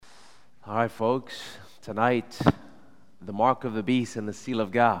All right, folks, tonight, the mark of the beast and the seal of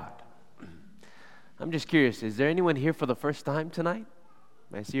God. I'm just curious, is there anyone here for the first time tonight?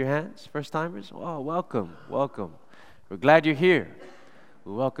 May I see your hands? First timers? Oh, welcome. We're glad you're here.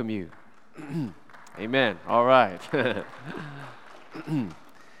 We welcome you. Amen. All right.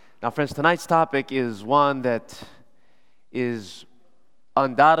 Now, friends, tonight's topic is one that is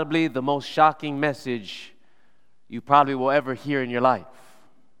undoubtedly the most shocking message you probably will ever hear in your life.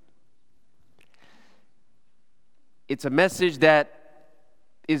 It's a message that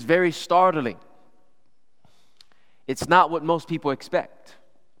is very startling. It's not what most people expect.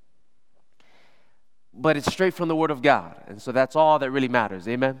 But it's straight from the Word of God. And so that's all that really matters.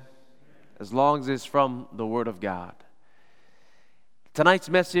 Amen? As long as it's from the Word of God. Tonight's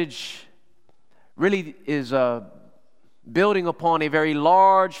message really is building upon a very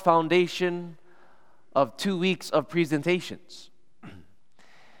large foundation of 2 weeks of presentations.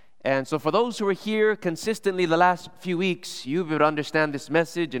 And so for those who are here consistently the last few weeks, you would understand this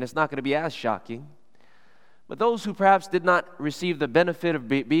message, and it's not going to be as shocking. But those who perhaps did not receive the benefit of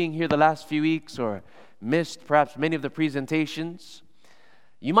being here the last few weeks or missed perhaps many of the presentations,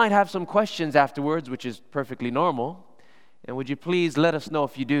 you might have some questions afterwards, which is perfectly normal. And would you please let us know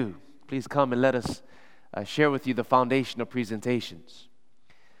if you do? Please come and let us share with you the foundation of presentations.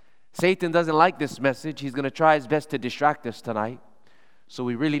 Satan doesn't like this message. He's going to try his best to distract us tonight. So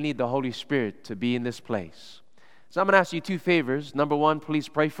we really need the Holy Spirit to be in this place. So I'm going to ask you two favors. Number one, please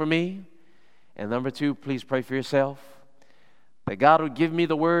pray for me. And number two, please pray for yourself. That God would give me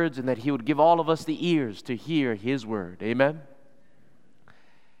the words and that He would give all of us the ears to hear His word. Amen?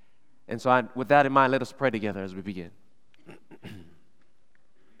 And so with that in mind, let us pray together as we begin.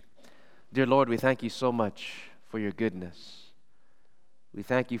 Dear Lord, we thank you so much for your goodness. We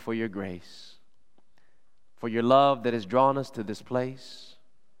thank you for your grace, for your love that has drawn us to this place.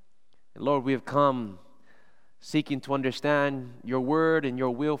 And Lord, we have come seeking to understand your word and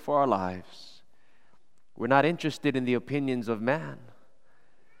your will for our lives. We're not interested in the opinions of man.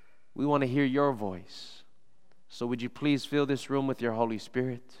 We want to hear your voice. So would you please fill this room with your Holy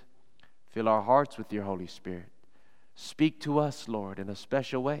Spirit? Fill our hearts with your Holy Spirit. Speak to us, Lord, in a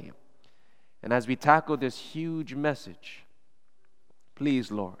special way. And as we tackle this huge message,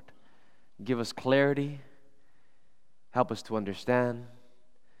 please, Lord, give us clarity. Help us to understand,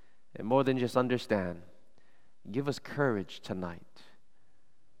 and more than just understand, give us courage tonight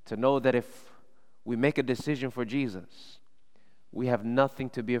to know that if we make a decision for Jesus, we have nothing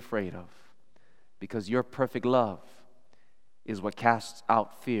to be afraid of because your perfect love is what casts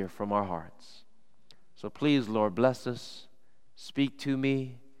out fear from our hearts. So please, Lord, bless us, speak to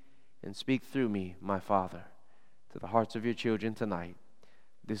me, and speak through me, my Father, to the hearts of your children tonight.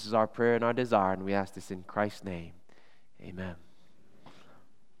 This is our prayer and our desire, and we ask this in Christ's name. Amen.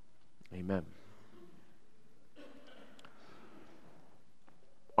 Amen.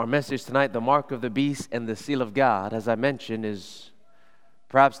 Our message tonight, the mark of the beast and the seal of God, as I mentioned, is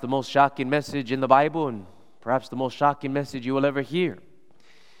perhaps the most shocking message in the Bible and perhaps the most shocking message you will ever hear.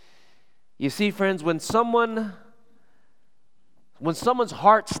 You see, friends, when someone's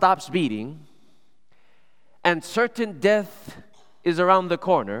heart stops beating and certain death is around the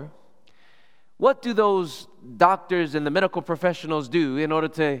corner, what do those doctors and the medical professionals do in order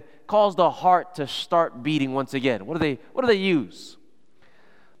to cause the heart to start beating once again? What do they use?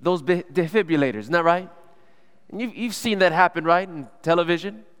 Those defibrillators, isn't that right? And you've seen that happen, right, in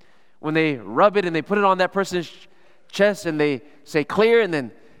television? When they rub it and they put it on that person's chest and they say clear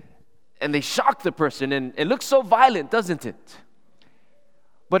and they shock the person, and it looks so violent, doesn't it?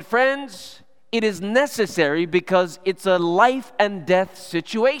 But friends, it is necessary because it's a life and death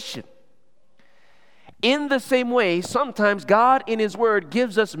situation. In the same way, sometimes God in His Word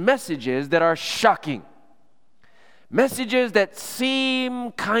gives us messages that are shocking. Messages that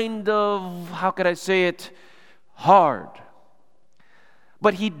seem kind of, how could I say it, hard.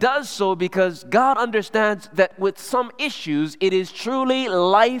 But He does so because God understands that with some issues, it is truly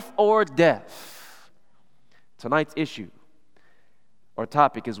life or death. Tonight's issue or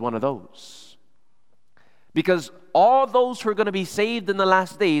topic is one of those. Because all those who are going to be saved in the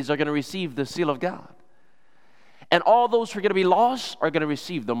last days are going to receive the seal of God. And all those who are going to be lost are going to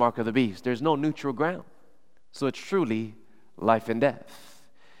receive the mark of the beast. There's no neutral ground. So it's truly life and death.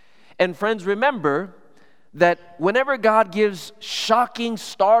 And friends, remember that whenever God gives shocking,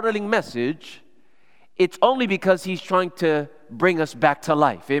 startling message, it's only because He's trying to bring us back to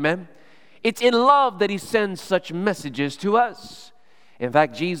life. Amen? It's in love that He sends such messages to us. In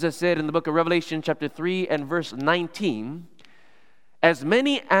fact, Jesus said in the book of Revelation chapter 3 and verse 19, as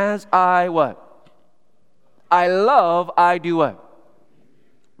many as I what? I love, I do what?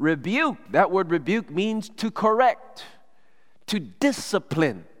 rebuke. That word rebuke means to correct, to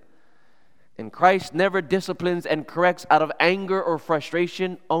discipline. And Christ never disciplines and corrects out of anger or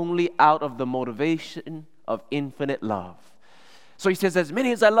frustration, only out of the motivation of infinite love. So he says, as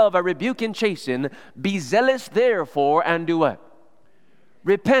many as I love, I rebuke and chasten. Be zealous therefore, and do what?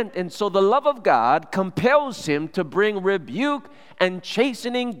 Repent. And so the love of God compels him to bring rebuke and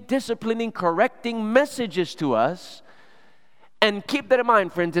chastening, disciplining, correcting messages to us. And keep that in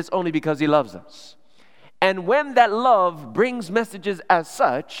mind, friends, it's only because he loves us. And when that love brings messages as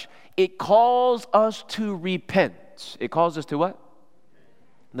such, it calls us to repent. It calls us to what?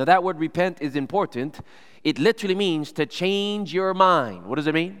 Now that word repent is important. It literally means to change your mind. What does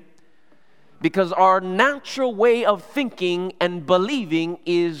it mean? Because our natural way of thinking and believing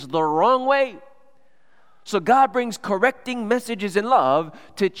is the wrong way. So God brings correcting messages in love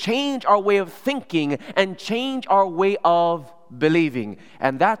to change our way of thinking and change our way of believing.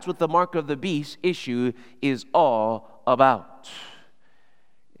 And that's what the mark of the beast issue is all about.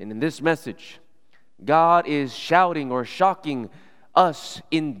 And in this message, God is shouting or shocking us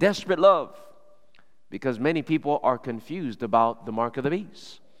in desperate love because many people are confused about the mark of the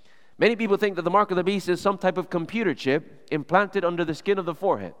beast. Many people think that the mark of the beast is some type of computer chip implanted under the skin of the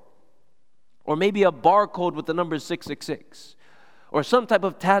forehead, or maybe a barcode with the number 666, or some type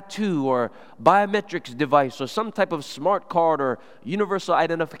of tattoo or biometrics device, or some type of smart card or universal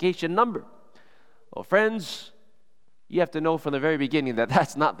identification number. Well, friends, you have to know from the very beginning that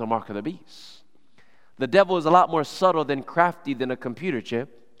that's not the mark of the beast. The devil is a lot more subtle and crafty than a computer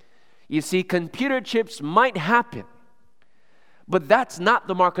chip. You see, computer chips might happen, but that's not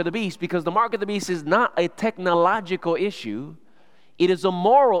the mark of the beast, because the mark of the beast is not a technological issue. It is a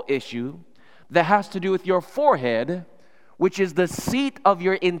moral issue that has to do with your forehead, which is the seat of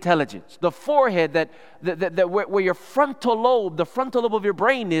your intelligence. The forehead, where your frontal lobe, the frontal lobe of your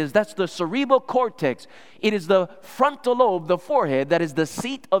brain is, that's the cerebral cortex. It is the frontal lobe, the forehead, that is the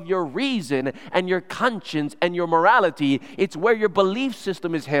seat of your reason and your conscience and your morality. It's where your belief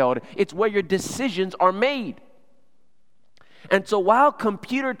system is held. It's where your decisions are made. And so while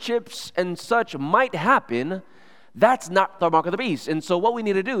computer chips and such might happen, that's not the mark of the beast. And so what we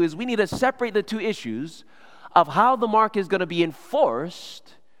need to do is we need to separate the two issues of how the mark is going to be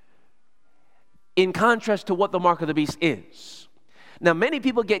enforced in contrast to what the mark of the beast is. Now, many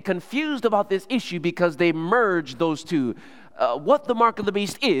people get confused about this issue because they merge those two. What the mark of the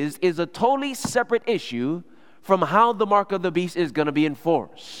beast is a totally separate issue from how the mark of the beast is going to be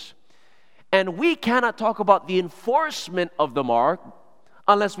enforced. And we cannot talk about the enforcement of the mark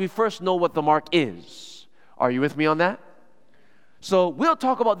unless we first know what the mark is. Are you with me on that? So we'll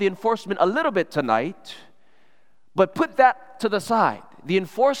talk about the enforcement a little bit tonight, but put that to the side. The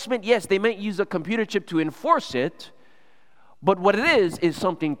enforcement, yes, they might use a computer chip to enforce it, but what it is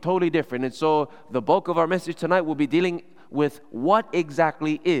something totally different. And so the bulk of our message tonight will be dealing with what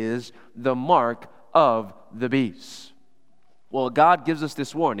exactly is the mark of the beast. Well, God gives us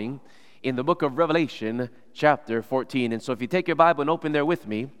this warning in the book of Revelation, chapter 14. And so if you take your Bible and open there with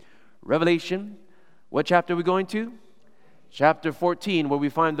me, Revelation, what chapter are we going to? Chapter 14, where we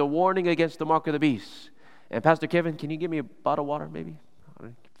find the warning against the mark of the beast. And Pastor Kevin, can you give me a bottle of water maybe?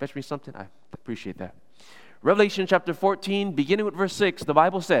 Fetch me something? I appreciate that. Revelation chapter 14, beginning with verse 6, the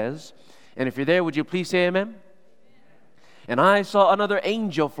Bible says, and if you're there, would you please say amen? And I saw another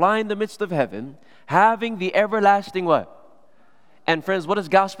angel fly in the midst of heaven, having the everlasting what? And friends, what does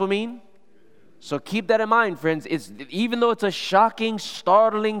gospel mean? So keep that in mind, friends. Even though it's a shocking,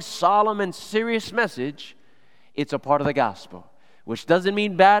 startling, solemn, and serious message, it's a part of the gospel. Which doesn't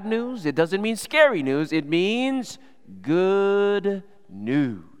mean bad news. It doesn't mean scary news. It means good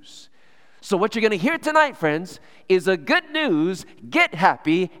news. So what you're going to hear tonight, friends, is a good news, get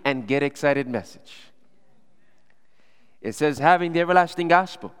happy, and get excited message. It says, having the everlasting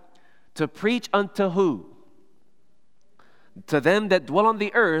gospel, to preach unto who? To them that dwell on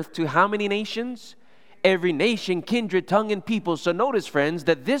the earth, to how many nations? Every nation, kindred, tongue, and people. So notice, friends,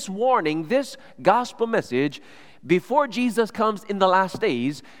 that this warning, this gospel message, before Jesus comes in the last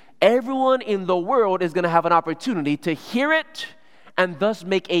days, everyone in the world is going to have an opportunity to hear it and thus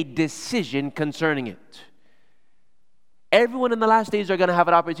make a decision concerning it. Everyone in the last days are going to have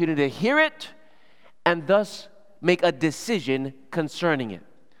an opportunity to hear it and thus make a decision concerning it.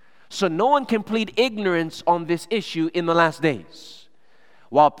 So no one can plead ignorance on this issue in the last days.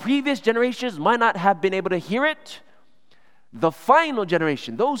 While previous generations might not have been able to hear it, the final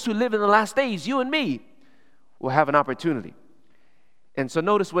generation, those who live in the last days, you and me, will have an opportunity. And so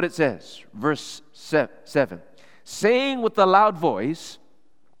notice what it says, verse 7. Saying with a loud voice,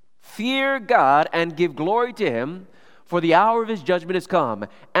 fear God and give glory to Him, for the hour of his judgment is come.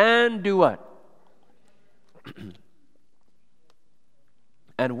 And do what?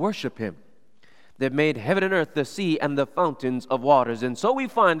 And worship him that made heaven and earth, the sea, and the fountains of waters. And so we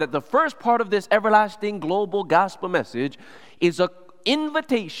find that the first part of this everlasting global gospel message is an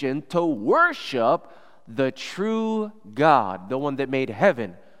invitation to worship the true God, the one that made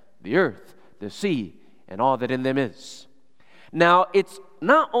heaven, the earth, the sea, and all that in them is. Now, it's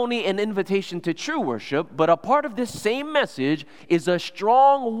not only an invitation to true worship, but a part of this same message is a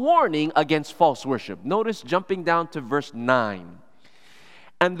strong warning against false worship. Notice jumping down to verse 9.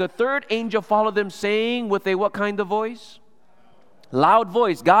 And the third angel followed them, saying with a what kind of voice? Loud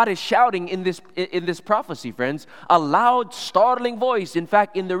voice. God is shouting in this prophecy, friends. A loud, startling voice. In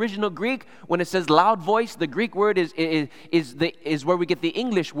fact, in the original Greek, when it says loud voice, the Greek word is where we get the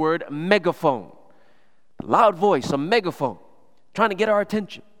English word megaphone. Loud voice, a megaphone, trying to get our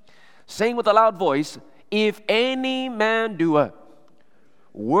attention. Saying with a loud voice, if any man do what?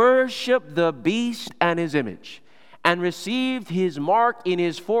 Worship the beast and his image, and received his mark in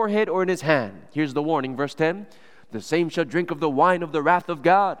his forehead or in his hand. Here's the warning, verse 10. The same shall drink of the wine of the wrath of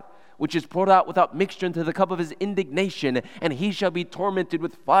God, which is poured out without mixture into the cup of his indignation, and he shall be tormented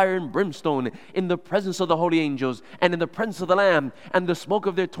with fire and brimstone in the presence of the holy angels and in the presence of the Lamb, and the smoke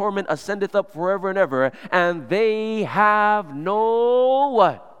of their torment ascendeth up forever and ever, and they have no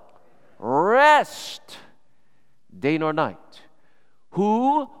what? Rest, day nor night,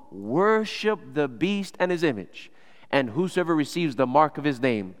 who worship the beast and his image, and whosoever receives the mark of his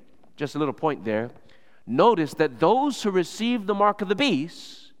name. Just a little point there. Notice that those who receive the mark of the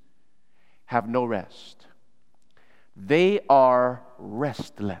beast have no rest. They are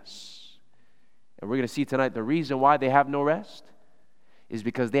restless. And we're going to see tonight the reason why they have no rest is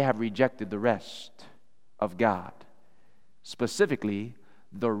because they have rejected the rest of God. Specifically,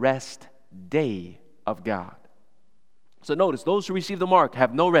 the rest day of God. So notice, those who receive the mark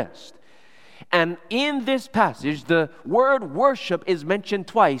have no rest. And in this passage, the word worship is mentioned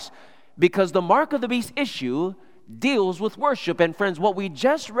twice because the mark of the beast issue deals with worship. And friends, what we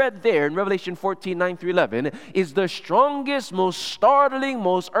just read there in Revelation 14, 9 through 11 is the strongest, most startling,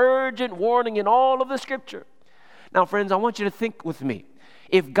 most urgent warning in all of the Scripture. Now, friends, I want you to think with me.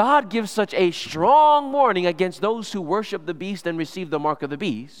 If God gives such a strong warning against those who worship the beast and receive the mark of the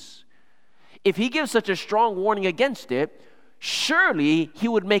beast, if he gives such a strong warning against it, surely he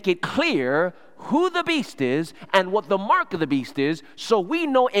would make it clear who the beast is and what the mark of the beast is, so we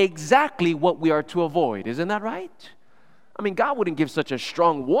know exactly what we are to avoid. Isn't that right? I mean, God wouldn't give such a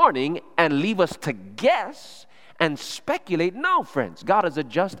strong warning and leave us to guess and speculate. No, friends, God is a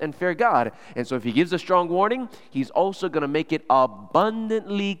just and fair God. And so if he gives a strong warning, he's also going to make it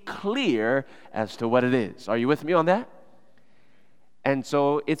abundantly clear as to what it is. Are you with me on that? And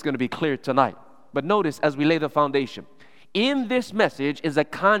so it's going to be clear tonight. But notice as we lay the foundation, in this message is a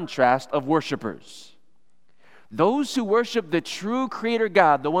contrast of worshipers. Those who worship the true Creator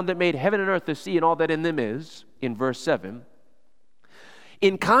God, the one that made heaven and earth, the sea, and all that in them is, in verse 7,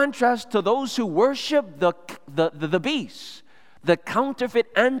 in contrast to those who worship the beast, the counterfeit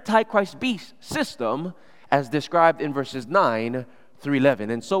Antichrist beast system, as described in verses 9 through 11.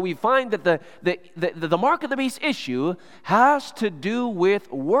 And so we find that the mark of the beast issue has to do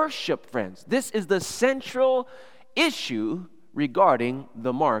with worship, friends. This is the central issue regarding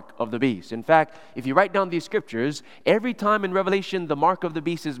the mark of the beast. In fact, if you write down these scriptures, every time in Revelation the mark of the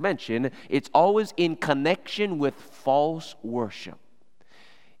beast is mentioned, it's always in connection with false worship.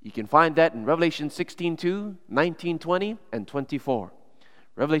 You can find that in Revelation 16:2, 19:20, and 24.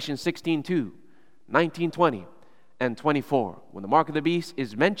 Revelation 16:2, 19:20, and 24. When the mark of the beast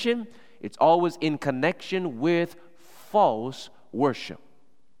is mentioned, it's always in connection with false worship.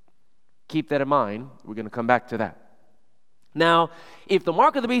 Keep that in mind. We're going to come back to that. Now, if the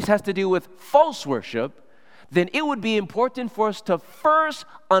mark of the beast has to do with false worship, then it would be important for us to first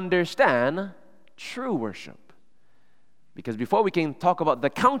understand true worship. Because before we can talk about the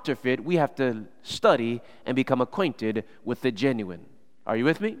counterfeit, we have to study and become acquainted with the genuine. Are you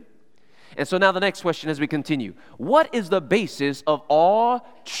with me? And so now the next question as we continue. What is the basis of all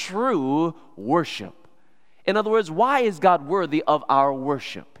true worship? In other words, why is God worthy of our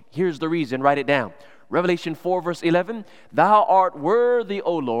worship? Here's the reason. Write it down. Revelation 4 verse 11, thou art worthy,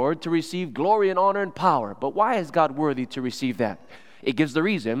 O Lord, to receive glory and honor and power. But why is God worthy to receive that? It gives the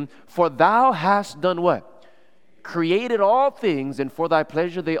reason. For thou hast done what? Created all things, and for thy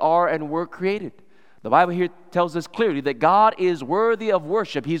pleasure they are and were created. The Bible here tells us clearly that God is worthy of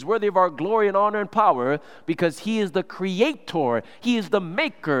worship. He's worthy of our glory and honor and power because He is the creator. He is the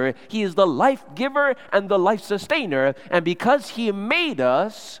maker. He is the life giver and the life sustainer. And because He made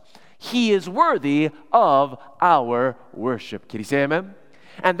us, He is worthy of our worship. Can you say amen?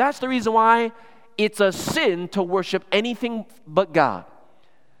 And that's the reason why it's a sin to worship anything but God.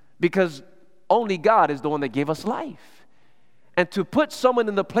 Because only God is the one that gave us life. And to put someone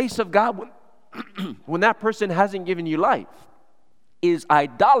in the place of God when that person hasn't given you life is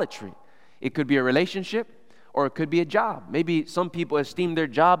idolatry. It could be a relationship or it could be a job. Maybe some people esteem their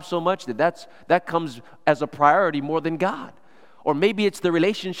job so much that comes as a priority more than God. Or maybe it's the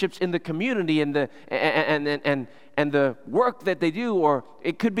relationships in the community and the work that they do, or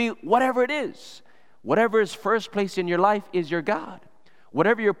it could be whatever it is. Whatever is first place in your life is your God.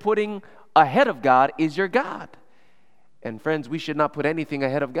 Whatever you're putting ahead of God is your God. And friends, we should not put anything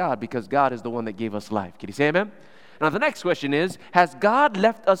ahead of God because God is the one that gave us life. Can you say amen? Now the next question is, has God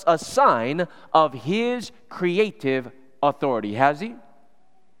left us a sign of His creative authority? Has He?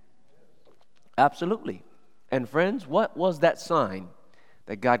 Absolutely. And friends, what was that sign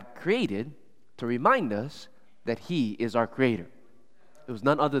that God created to remind us that He is our Creator? It was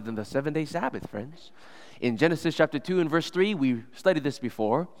none other than the 7-day Sabbath, friends. In Genesis chapter 2 and verse 3, we studied this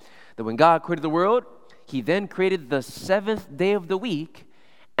before, that when God created the world, He then created the 7th day of the week,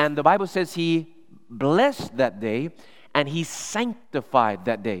 and the Bible says He blessed that day, and He sanctified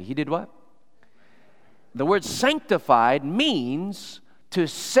that day. He did what? The word sanctified means to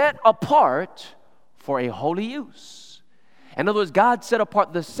set apart for a holy use. In other words, God set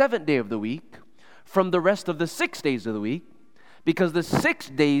apart the 7th day of the week from the rest of the 6 days of the week, because the 6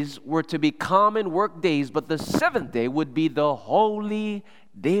 days were to be common work days, but the 7th day would be the holy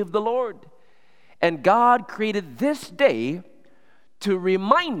day of the Lord. And God created this day to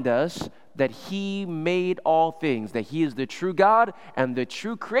remind us that He made all things, that He is the true God and the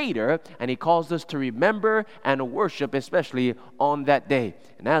true Creator, and He calls us to remember and worship, especially on that day.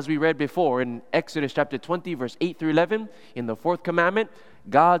 And as we read before in Exodus chapter 20, verse 8 through 11, in the 4th commandment,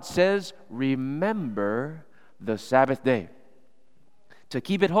 God says, remember the Sabbath day, to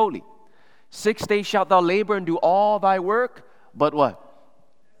keep it holy. 6 days shalt thou labor and do all thy work, but what?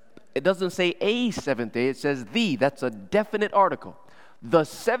 It doesn't say a 7th day, it says the. That's a definite article. The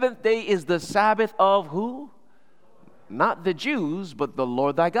 7th day is the Sabbath of who? Not the Jews, but the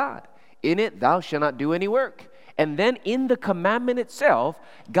Lord thy God. In it thou shalt not do any work. And then in the commandment itself,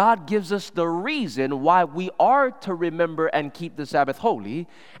 God gives us the reason why we are to remember and keep the Sabbath holy.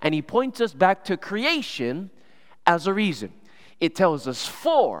 And He points us back to creation as a reason. It tells us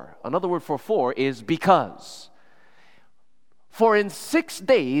for. Another word for is because. For in 6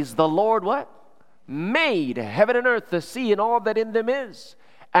 days the Lord what? Made heaven and earth, the sea, and all that in them is,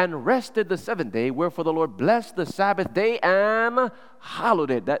 and rested the 7th day. Wherefore the Lord blessed the Sabbath day and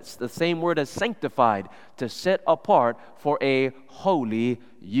hallowed it. That's the same word as sanctified, to set apart for a holy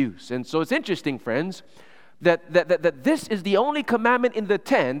use. And so it's interesting, friends, that this is the only commandment in the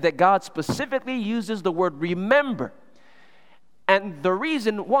 10 that God specifically uses the word remember. And the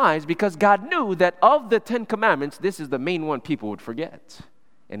reason why is because God knew that of the 10 commandments, this is the main one people would forget.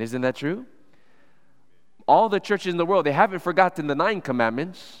 And isn't that true? All the churches in the world, they haven't forgotten the 9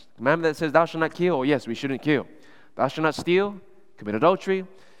 commandments. The commandment that says, thou shalt not kill. Oh, yes, we shouldn't kill. Thou shalt not steal, commit adultery,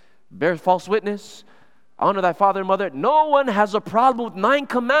 bear false witness, honor thy father and mother. No one has a problem with 9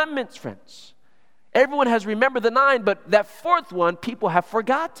 commandments, friends. Everyone has remembered the 9, but that 4th one, people have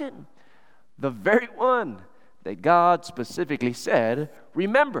forgotten. The very one that God specifically said,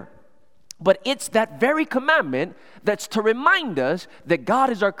 remember. But it's that very commandment that's to remind us that God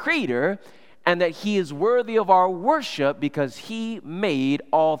is our Creator and that He is worthy of our worship because He made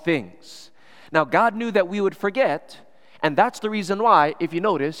all things. Now, God knew that we would forget, and that's the reason why, if you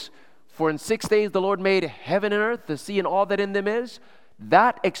notice, for in 6 days the Lord made heaven and earth, the sea, and all that in them is.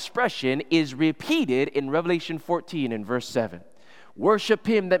 That expression is repeated in Revelation 14 in verse 7. Worship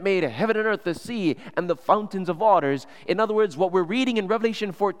Him that made heaven and earth, the sea, and the fountains of waters. In other words, what we're reading in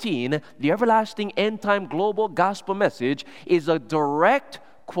Revelation 14, the everlasting end-time global gospel message, is a direct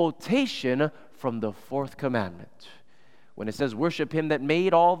quotation from the 4th commandment. When it says worship Him that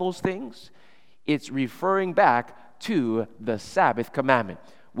made all those things, it's referring back to the Sabbath commandment,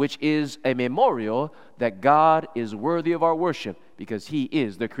 which is a memorial that God is worthy of our worship because He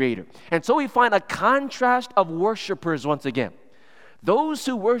is the Creator. And so we find a contrast of worshipers once again. Those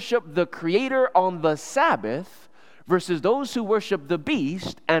who worship the Creator on the Sabbath versus those who worship the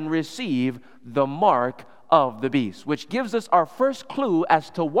beast and receive the mark of the beast, which gives us our first clue as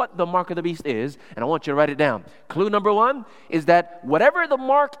to what the mark of the beast is, and I want you to write it down. Clue number 1 is that whatever the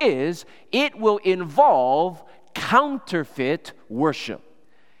mark is, it will involve counterfeit worship.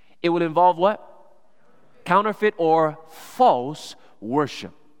 It will involve what? Counterfeit or false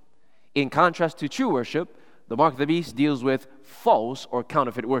worship. In contrast to true worship, The mark of the beast deals with false or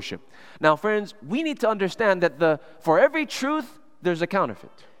counterfeit worship. Now, friends, we need to understand that for every truth, there's a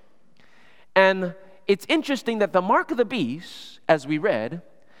counterfeit. And it's interesting that the mark of the beast, as we read,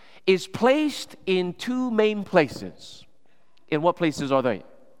 is placed in two main places. In what places are they?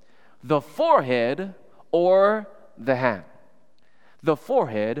 The forehead or the hand. The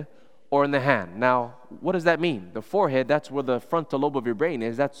forehead or in the hand. Now, what does that mean? The forehead, that's where the frontal lobe of your brain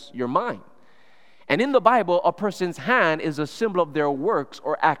is. That's your mind. And in the Bible, a person's hand is a symbol of their works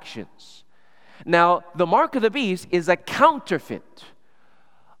or actions. Now, the mark of the beast is a counterfeit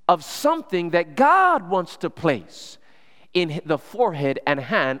of something that God wants to place in the forehead and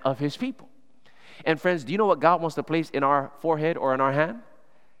hand of His people. And friends, do you know what God wants to place in our forehead or in our hand?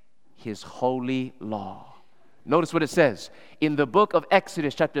 His holy law. Notice what it says in the book of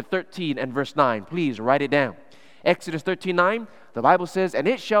Exodus chapter 13 and verse 9. Please write it down. Exodus 13:9, the Bible says, "And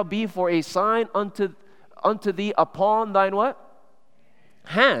it shall be for a sign unto thee upon thine" what?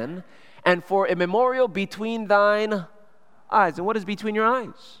 "Hand, and for a memorial between thine eyes." And what is between your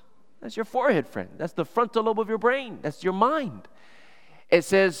eyes? That's your forehead, friend. That's the frontal lobe of your brain. That's your mind. It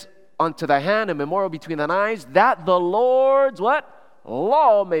says, "Unto thy hand, a memorial between thine eyes, that the Lord's" what?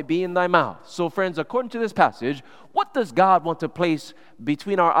 "Law may be in thy mouth." So, friends, according to this passage, what does God want to place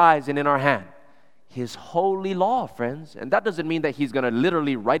between our eyes and in our hand? His holy law, friends. And that doesn't mean that He's going to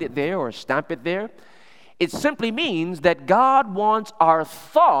literally write it there or stamp it there. It simply means that God wants our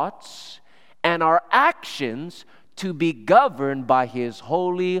thoughts and our actions to be governed by His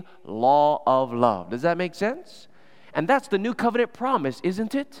holy law of love. Does that make sense? And that's the new covenant promise,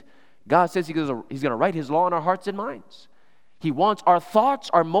 isn't it? God says He's going to write His law in our hearts and minds. He wants our thoughts,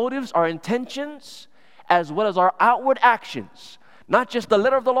 our motives, our intentions, as well as our outward actions. Not just the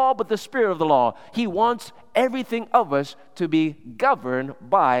letter of the law, but the spirit of the law. He wants everything of us to be governed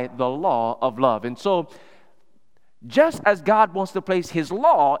by the law of love. And so, just as God wants to place His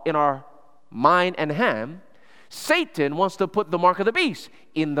law in our mind and hand, Satan wants to put the mark of the beast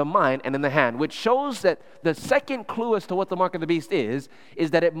in the mind and in the hand, which shows that the second clue as to what the mark of the beast is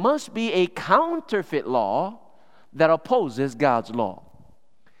that it must be a counterfeit law that opposes God's law.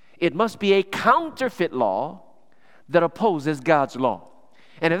 It must be a counterfeit law that opposes God's law.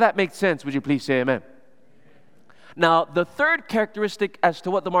 And if that makes sense, would you please say amen? Now, the third characteristic as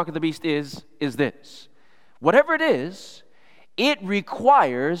to what the mark of the beast is this. Whatever it is, it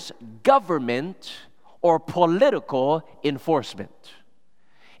requires government or political enforcement.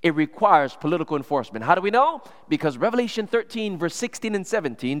 It requires political enforcement. How do we know? Because Revelation 13, verse 16 and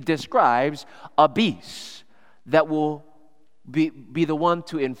 17 describes a beast that will be the one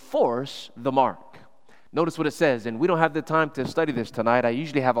to enforce the mark. Notice what it says, and we don't have the time to study this tonight. I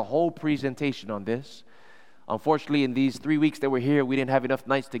usually have a whole presentation on this. Unfortunately, in these 3 weeks that we're here, we didn't have enough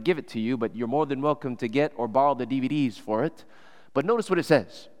nights to give it to you, but you're more than welcome to get or borrow the DVDs for it. But notice what it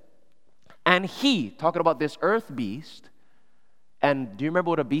says. "And he," talking about this earth beast, and do you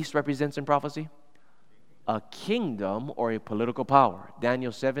remember what a beast represents in prophecy? A kingdom or a political power.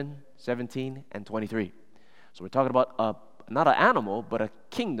 Daniel 7:17 and 23. So we're talking about not an animal, but a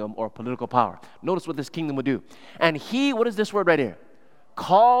kingdom or political power. Notice what this kingdom would do. "And he," what is this word right here?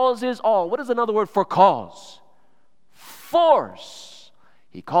 "Causes all." What is another word for cause? Force.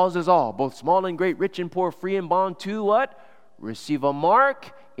 He causes all, both small and great, rich and poor, free and bond, to what? Receive a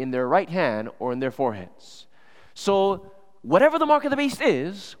mark in their right hand or in their foreheads. So whatever the mark of the beast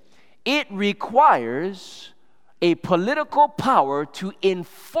is, it requires a political power to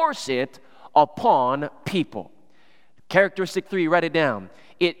enforce it upon people. Characteristic 3, write it down.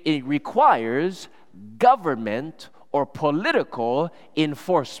 It requires government or political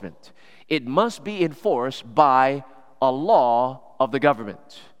enforcement. It must be enforced by a law of the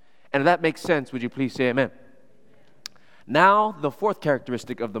government. And if that makes sense, would you please say amen? Now, the fourth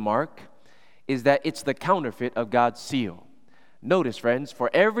characteristic of the mark is that it's the counterfeit of God's seal. Notice, friends, for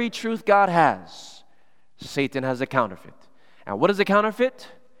every truth God has, Satan has a counterfeit. And what is a counterfeit?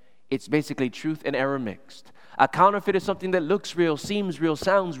 It's basically truth and error mixed. A counterfeit is something that looks real, seems real,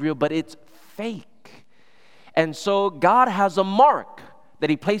 sounds real, but it's fake. And so God has a mark that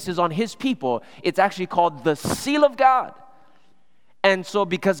He places on His people. It's actually called the seal of God. And so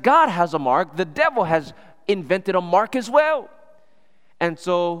because God has a mark, the devil has invented a mark as well. And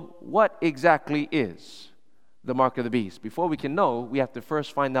so what exactly is the mark of the beast? Before we can know, we have to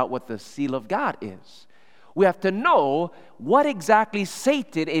first find out what the seal of God is. We have to know what exactly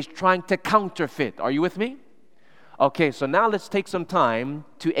Satan is trying to counterfeit. Are you with me? Okay, so now let's take some time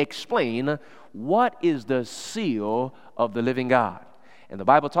to explain what is the seal of the living God. And the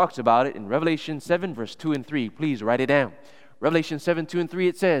Bible talks about it in Revelation 7, verse 2 and 3. Please write it down. Revelation 7:2-3,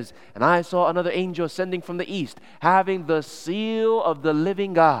 it says, "And I saw another angel ascending from the east, having the seal of the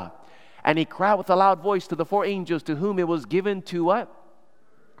living God. And he cried with a loud voice to the four angels to whom it was given to" what?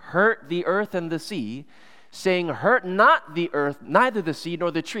 "Hurt the earth and the sea, saying, hurt not the earth, neither the sea nor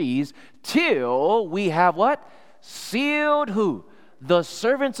the trees, till we have" what? "Sealed" who? "The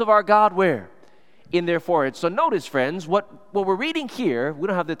servants of our God" where? "In their foreheads." So notice, friends, what we're reading here, we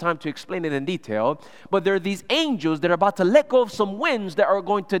don't have the time to explain it in detail, but there are these angels that are about to let go of some winds that are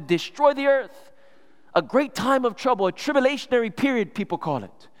going to destroy the earth. A great time of trouble, a tribulationary period, people call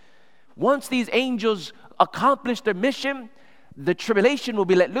it. Once these angels accomplish their mission, the tribulation will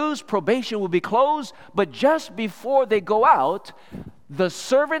be let loose, probation will be closed, but just before they go out, the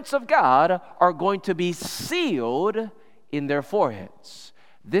servants of God are going to be sealed in their foreheads.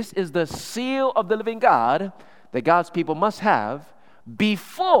 This is the seal of the living God that God's people must have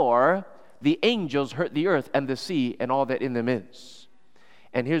before the angels hurt the earth and the sea and all that in them is.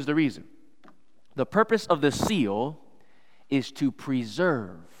 And here's the reason. The purpose of the seal is to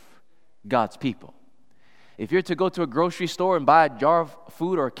preserve God's people. If you're to go to a grocery store and buy a jar of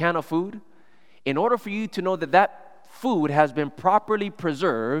food or a can of food, in order for you to know that that food has been properly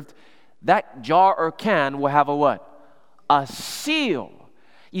preserved, that jar or can will have a what? A seal.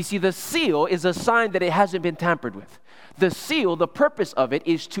 You see, the seal is a sign that it hasn't been tampered with. The seal, the purpose of it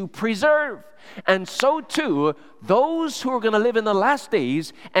is to preserve. And so too, those who are going to live in the last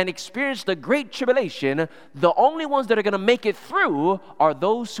days and experience the great tribulation, the only ones that are going to make it through are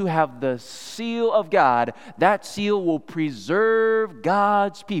those who have the seal of God. That seal will preserve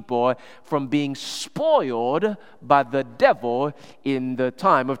God's people from being spoiled by the devil in the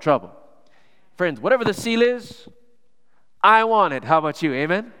time of trouble. Friends, whatever the seal is, I want it. How about you?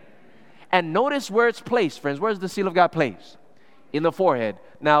 Amen? And notice where it's placed, friends. Where's the seal of God placed? In the forehead.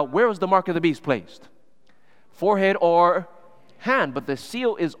 Now, where was the mark of the beast placed? Forehead or hand. But the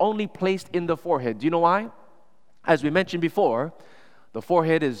seal is only placed in the forehead. Do you know why? As we mentioned before, the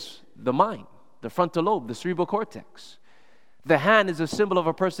forehead is the mind, the frontal lobe, the cerebral cortex. The hand is a symbol of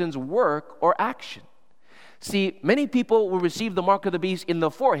a person's work or action. See, many people will receive the mark of the beast in the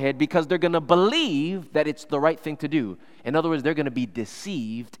forehead because they're going to believe that it's the right thing to do. In other words, they're going to be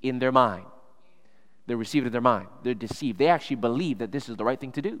deceived in their mind. They're received in their mind. They're deceived. They actually believe that this is the right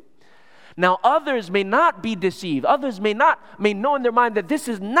thing to do. Now, others may not be deceived. Others may know in their mind that this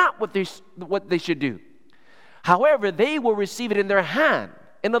is not what they should do. However, they will receive it in their hand.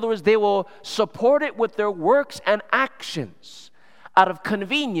 In other words, they will support it with their works and actions out of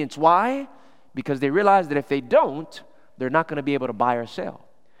convenience. Why? Because they realize that if they don't, they're not going to be able to buy or sell.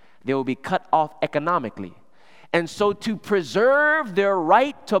 They will be cut off economically. And so to preserve their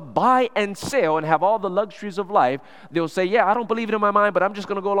right to buy and sell and have all the luxuries of life, they'll say, yeah, I don't believe it in my mind, but I'm just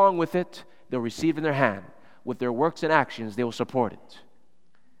going to go along with it. They'll receive it in their hand. With their works and actions, they will support it.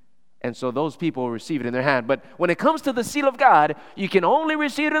 And so those people will receive it in their hand. But when it comes to the seal of God, you can only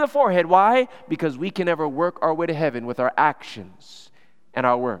receive it in the forehead. Why? Because we can never work our way to heaven with our actions and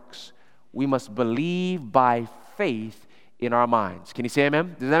our works. We must believe by faith in our minds. Can you say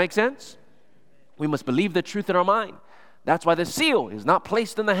amen? Does that make sense? We must believe the truth in our mind. That's why the seal is not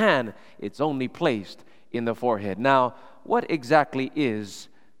placed in the hand. It's only placed in the forehead. Now, what exactly is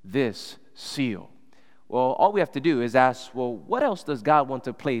this seal? Well, all we have to do is ask, well, what else does God want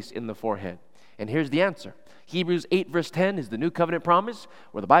to place in the forehead? And here's the answer. Hebrews 8 verse 10 is the new covenant promise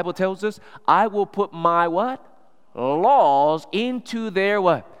where the Bible tells us, I will put my what? Laws into their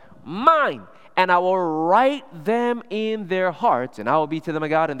what? Mind. And I will write them in their hearts, and I will be to them a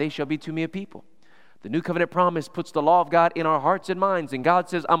God, and they shall be to me a people. The new covenant promise puts the law of God in our hearts and minds, and God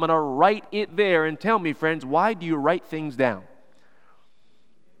says, I'm going to write it there. And tell me, friends, why do you write things down?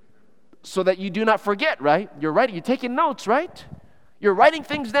 So that you do not forget, right? You're taking notes, right? You're writing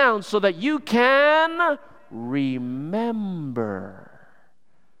things down so that you can remember.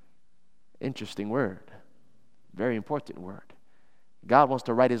 Interesting word. Very important word. God wants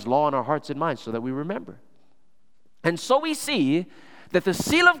to write His law in our hearts and minds so that we remember. And so we see that the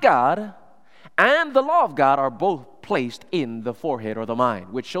seal of God and the law of God are both placed in the forehead or the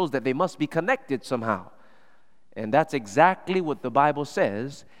mind, which shows that they must be connected somehow. And that's exactly what the Bible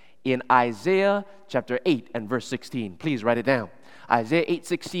says in Isaiah chapter 8 and verse 16. Please write it down. Isaiah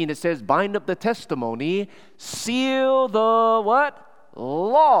 8:16, it says, bind up the testimony, seal the what?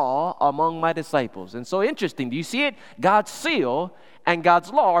 Law among my disciples. And so interesting, do you see it? God's seal and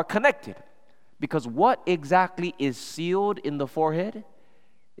God's law are connected. Because what exactly is sealed in the forehead?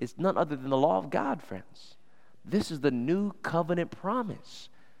 It's none other than the law of God, friends. This is the new covenant promise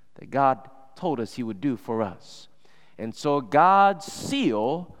that God told us He would do for us. And so God's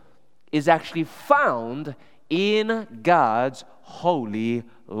seal is actually found in God's holy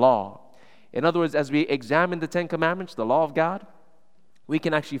law. In other words, as we examine the Ten Commandments, the law of God, we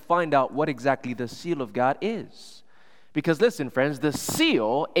can actually find out what exactly the seal of God is. Because listen, friends, a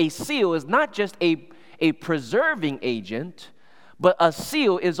seal is not just a preserving agent, but a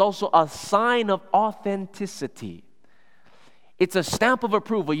seal is also a sign of authenticity. It's a stamp of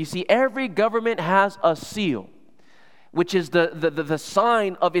approval. You see, every government has a seal, which is the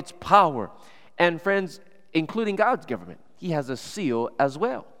sign of its power. And friends, including God's government, He has a seal as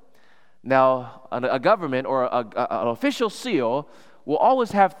well. Now, a government or an official seal will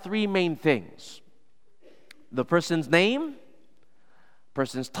always have three main things: the person's name,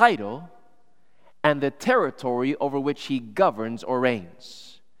 person's title, and the territory over which he governs or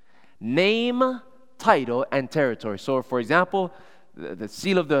reigns. Name, title, and territory. So, for example, the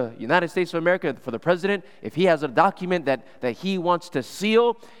seal of the United States of America for the president, if he has a document that he wants to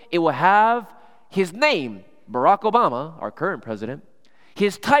seal, it will have his name, Barack Obama, our current president,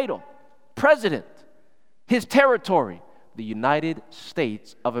 his title, president, his territory, the United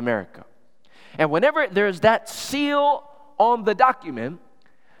States of America. And whenever there's that seal on the document,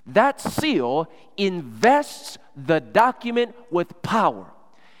 that seal invests the document with power.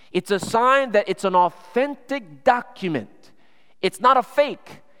 It's a sign that it's an authentic document. It's not a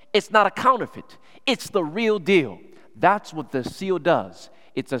fake. It's not a counterfeit. It's the real deal. That's what the seal does.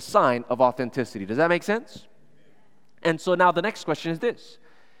 It's a sign of authenticity. Does that make sense? And so now the next question is this.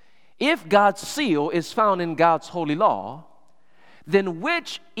 If God's seal is found in God's holy law, then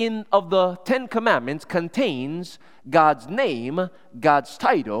which of the Ten Commandments contains God's name, God's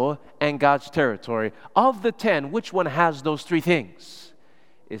title, and God's territory? Of the 10, which one has those three things?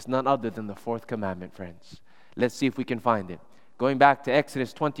 It's none other than the fourth commandment, friends. Let's see if we can find it. Going back to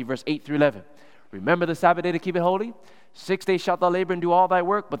Exodus 20, verse 8 through 11. Remember the Sabbath day to keep it holy. 6 days shalt thou labor and do all thy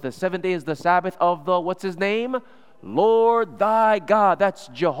work, but the seventh day is the Sabbath of the, what's his name? Lord thy God. That's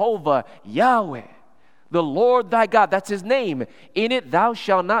Jehovah, Yahweh. The Lord thy God, that's his name. In it thou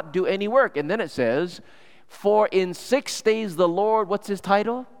shalt not do any work. And then it says, for in 6 days the Lord, what's his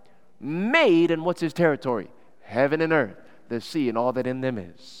title? Made, and what's his territory? Heaven and earth, the sea, and all that in them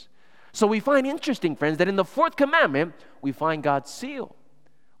is. So we find interesting, friends, that in the fourth commandment, we find God's seal.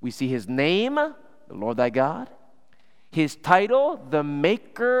 We see his name, the Lord thy God, his title, the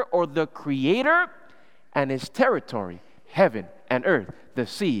maker or the creator, and his territory, heaven and earth, the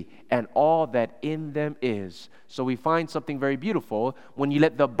sea, and all that in them is. So we find something very beautiful. When you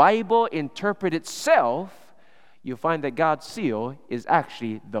let the Bible interpret itself, you find that God's seal is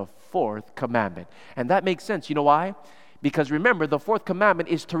actually the fourth commandment. And that makes sense. You know why? Because remember, the fourth commandment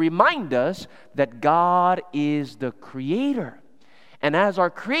is to remind us that God is the creator. And as our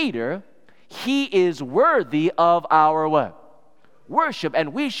creator, he is worthy of our what? Worship.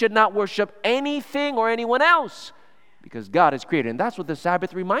 And we should not worship anything or anyone else, because God is created. And that's what the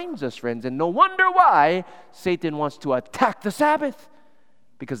Sabbath reminds us, friends. And no wonder why Satan wants to attack the Sabbath,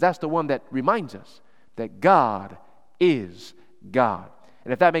 because that's the one that reminds us that God is God.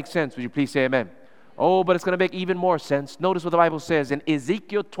 And if that makes sense, would you please say amen? Oh, but it's going to make even more sense. Notice what the Bible says in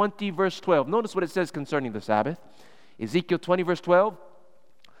Ezekiel 20, verse 12. Notice what it says concerning the Sabbath. Ezekiel 20, verse 12.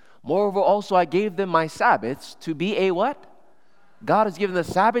 Moreover, also I gave them my Sabbaths to be a what? God has given the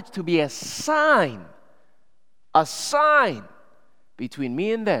Sabbath to be a sign between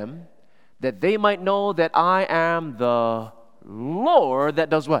me and them, that they might know that I am the Lord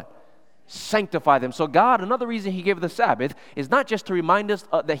that does what? Sanctify them. So God, another reason he gave the Sabbath is not just to remind us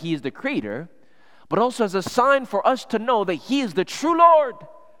that he is the creator, but also as a sign for us to know that he is the true Lord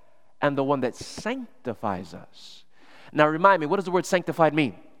and the one that sanctifies us. Now remind me, what does the word sanctified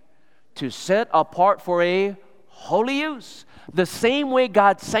mean? To set apart for a holy use. The same way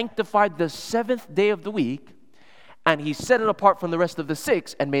God sanctified the seventh day of the week, and he set it apart from the rest of the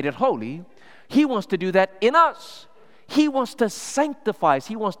 6 and made it holy, he wants to do that in us. He wants to sanctify us.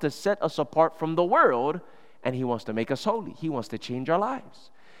 He wants to set us apart from the world, and he wants to make us holy. He wants to change our lives.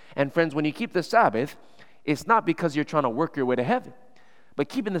 And friends, when you keep the Sabbath, it's not because you're trying to work your way to heaven, but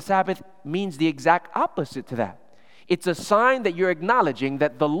keeping the Sabbath means the exact opposite to that. It's a sign that you're acknowledging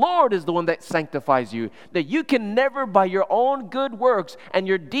that the Lord is the one that sanctifies you, that you can never, by your own good works and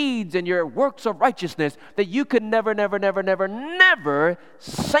your deeds and your works of righteousness, that you could never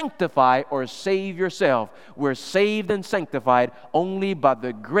sanctify or save yourself. We're saved and sanctified only by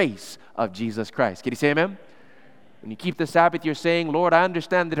the grace of Jesus Christ. Can you say amen? When you keep the Sabbath, you're saying, Lord, I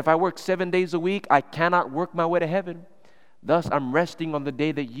understand that if I work 7 days a week, I cannot work my way to heaven. Thus, I'm resting on the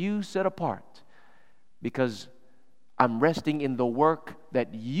day that you set apart, because I'm resting in the work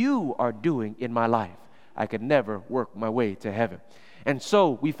that you are doing in my life. I could never work my way to heaven. And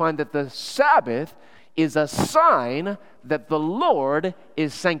so we find that the Sabbath is a sign that the Lord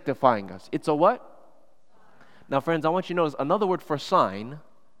is sanctifying us. It's a what? Now, friends, I want you to notice another word for sign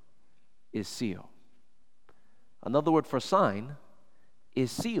is seal. Another word for sign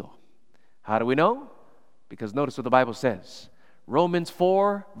is seal. How do we know? Because notice what the Bible says. Romans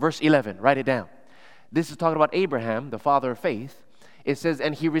 4, verse 11. Write it down. This is talking about Abraham, the father of faith. It says,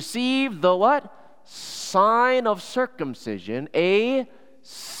 and he received the what? Sign of circumcision, a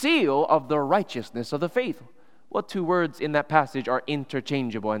seal of the righteousness of the faith. What two words in that passage are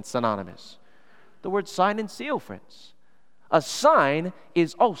interchangeable and synonymous? The word sign and seal, friends. A sign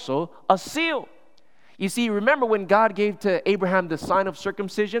is also a seal. You see, remember when God gave to Abraham the sign of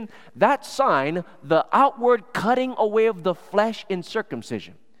circumcision? That sign, the outward cutting away of the flesh in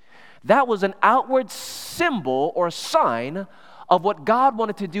circumcision, that was an outward symbol or sign of what God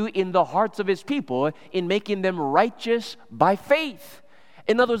wanted to do in the hearts of His people in making them righteous by faith.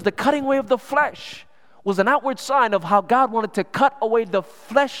 In other words, the cutting away of the flesh was an outward sign of how God wanted to cut away the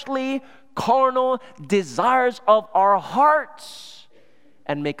fleshly, carnal desires of our hearts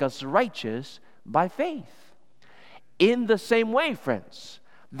and make us righteous by faith. In the same way, friends,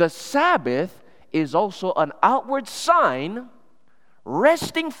 the Sabbath is also an outward sign,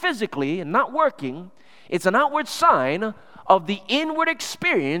 resting physically and not working. It's an outward sign of the inward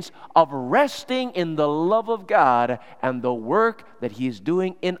experience of resting in the love of God and the work that He is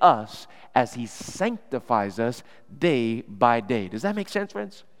doing in us as He sanctifies us day by day. Does that make sense,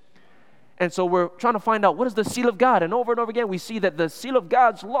 friends? And so we're trying to find out what is the seal of God. And over again, we see that the seal of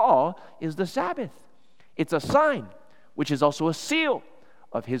God's law is the Sabbath. It's a sign, which is also a seal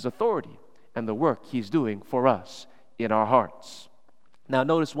of His authority and the work He's doing for us in our hearts. Now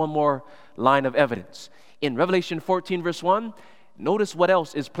notice one more line of evidence. In Revelation 14, verse 1, notice what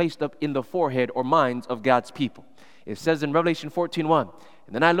else is placed up in the forehead or minds of God's people. It says in Revelation 14:1,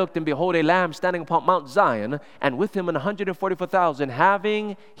 and then I looked, and behold, a Lamb standing upon Mount Zion, and with him 144,000,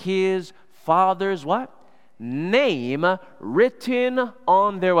 having his Father's what? Name written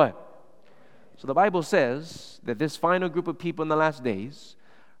on their what? So the Bible says that this final group of people in the last days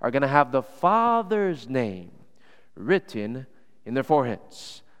are going to have the Father's name written in their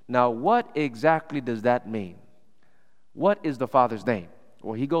foreheads. Now, what exactly does that mean? What is the Father's name?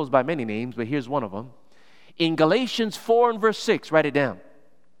 Well, He goes by many names, but here's one of them. In Galatians 4 and verse 6, write it down.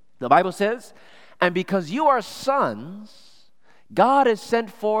 The Bible says, and because you are sons, God has sent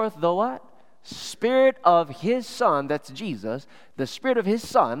forth the what? Spirit of His Son, that's Jesus, the Spirit of His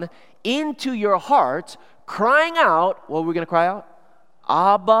Son, into your hearts, crying out, what are we going to cry out?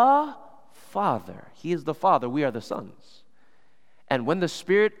 Abba, Father. He is the Father, we are the sons. And when the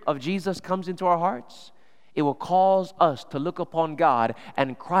Spirit of Jesus comes into our hearts, it will cause us to look upon God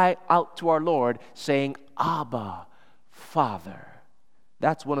and cry out to our Lord, saying, Abba, Father.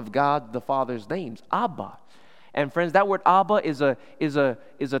 That's one of God the Father's names, Abba. And friends, that word Abba is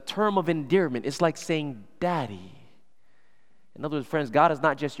a term of endearment. It's like saying daddy. In other words, friends, God is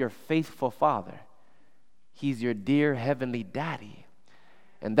not just your faithful father. He's your dear heavenly daddy.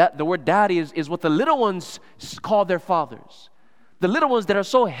 And that the word daddy is what the little ones call their fathers. The little ones that are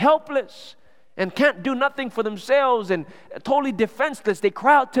so helpless and can't do nothing for themselves and totally defenseless, they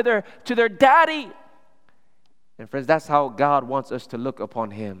cry out to their daddy. And friends, that's how God wants us to look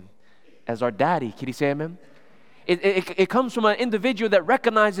upon Him, as our daddy. Can you say amen? It comes from an individual that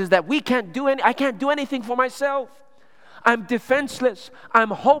recognizes that I can't do anything for myself. I'm defenseless.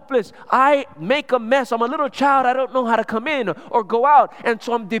 I'm hopeless. I make a mess. I'm a little child. I don't know how to come in or go out. And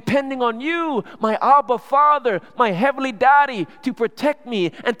so I'm depending on you, my Abba Father, my heavenly daddy, to protect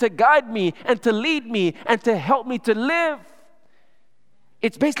me and to guide me and to lead me and to help me to live.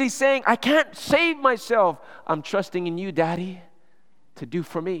 It's basically saying, I can't save myself. I'm trusting in you, Daddy, to do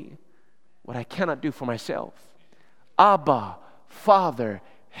for me what I cannot do for myself. Abba, Father,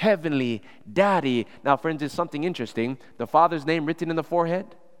 Heavenly Daddy. Now, friends, it's something interesting. The Father's name written in the forehead,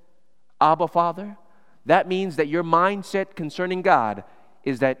 Abba, Father. That means that your mindset concerning God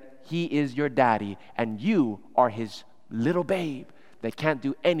is that He is your daddy and you are His little babe that can't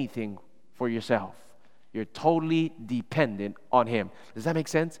do anything for yourself. You're totally dependent on Him. Does that make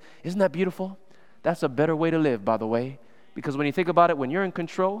sense? Isn't that beautiful? That's a better way to live, by the way. Because when you think about it, when you're in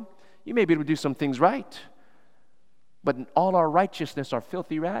control, you may be able to do some things right. But all our righteousness are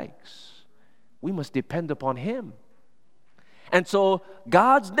filthy rags. We must depend upon Him. And so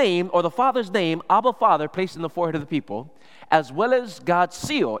God's name, or the Father's name, Abba Father, placed in the forehead of the people, as well as God's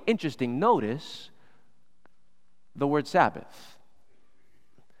seal. Interesting, notice the word Sabbath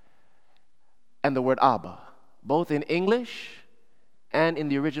and the word Abba, both in English and in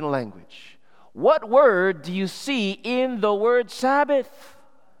the original language. What word do you see in the word Sabbath?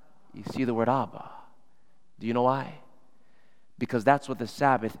 You see the word Abba. Do you know why? Because that's what the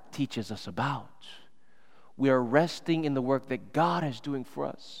Sabbath teaches us about. We are resting in the work that God is doing for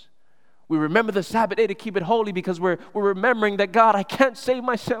us. We remember the Sabbath day to keep it holy because we're remembering that, God, I can't save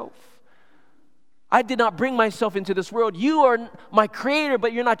myself. I did not bring myself into this world. You are my creator,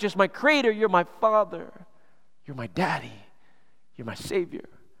 but you're not just my creator. You're my father. You're my daddy. You're my savior,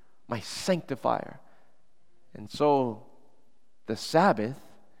 my sanctifier. And so the Sabbath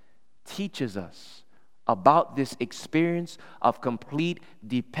teaches us about this experience of complete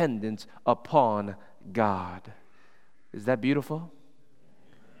dependence upon God. Is that beautiful?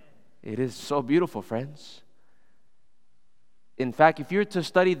 It is so beautiful, friends. In fact, if you're to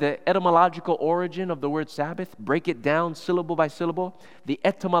study the etymological origin of the word Sabbath, break it down syllable by syllable, the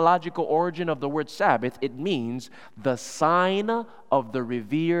etymological origin of the word Sabbath, it means the sign of the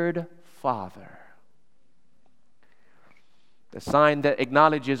revered Father. The sign that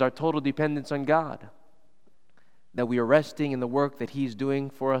acknowledges our total dependence on God, that we are resting in the work that He's doing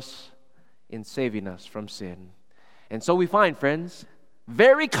for us in saving us from sin. And so we find, friends,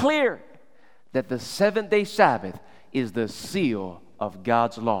 very clear that the seventh-day Sabbath is the seal of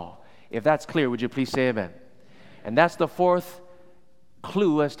God's law. If that's clear, would you please say amen? And that's the fourth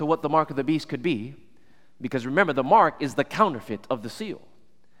clue as to what the mark of the beast could be, because remember, the mark is the counterfeit of the seal.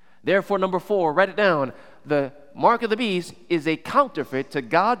 Therefore, number 4, write it down. The mark of the beast is a counterfeit to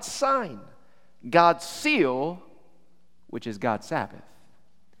God's sign, God's seal, which is God's Sabbath.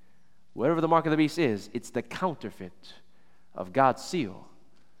 Whatever the mark of the beast is, it's the counterfeit of God's seal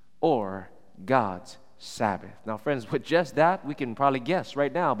or God's Sabbath. Now, friends, with just that, we can probably guess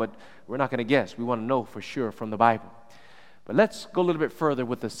right now, but we're not going to guess. We want to know for sure from the Bible. But let's go a little bit further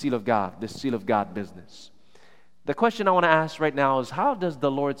with the seal of God, this seal of God business. The question I want to ask right now is, how does the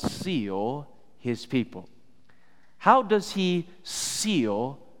Lord seal His people? How does He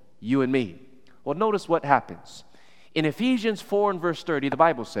seal you and me? Well, notice what happens. In Ephesians 4 and verse 30, the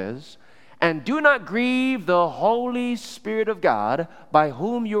Bible says, "And do not grieve the Holy Spirit of God, by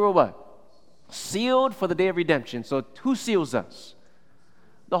whom you are what? Sealed for the day of redemption." So who seals us?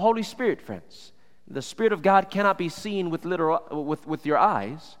 The Holy Spirit, friends. The Spirit of God cannot be seen with your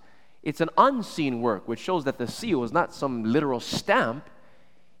eyes. It's an unseen work, which shows that the seal is not some literal stamp.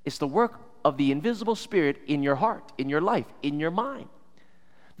 It's the work of the invisible Spirit in your heart, in your life, in your mind.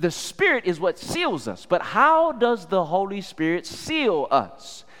 The Spirit is what seals us. But how does the Holy Spirit seal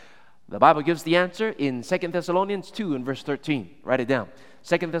us? The Bible gives the answer in 2 Thessalonians 2 and verse 13. Write it down.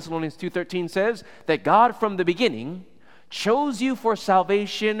 2 Thessalonians 2:13 says that God from the beginning chose you for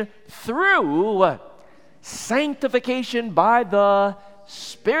salvation through what? Sanctification by the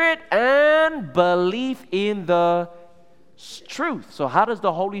Spirit and belief in the truth. So how does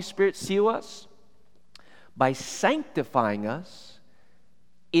the Holy Spirit seal us? By sanctifying us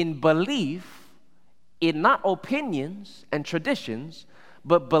in belief, in not opinions and traditions,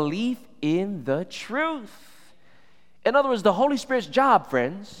 but belief in the truth. In other words, the Holy Spirit's job,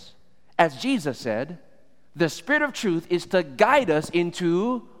 friends, as Jesus said, the Spirit of truth is to guide us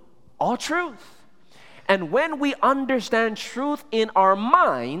into all truth. And when we understand truth in our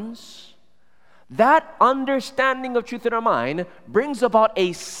minds, that understanding of truth in our mind brings about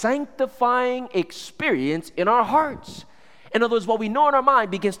a sanctifying experience in our hearts. In other words, what we know in our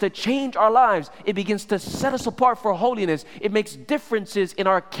mind begins to change our lives. It begins to set us apart for holiness. It makes differences in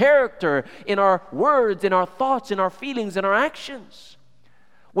our character, in our words, in our thoughts, in our feelings, in our actions.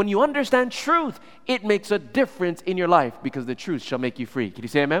 When you understand truth, it makes a difference in your life because the truth shall make you free. Can you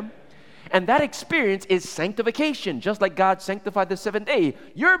say amen? And that experience is sanctification. Just like God sanctified the seventh day,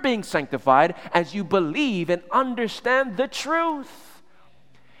 you're being sanctified as you believe and understand the truth.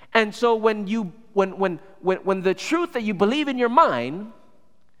 And so when the truth that you believe in your mind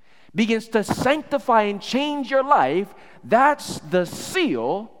begins to sanctify and change your life, that's the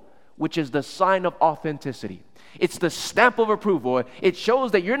seal, which is the sign of authenticity. It's the stamp of approval. It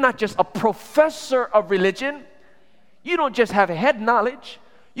shows that you're not just a professor of religion. You don't just have head knowledge.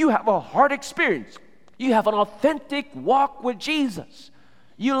 You have a heart experience. You have an authentic walk with Jesus.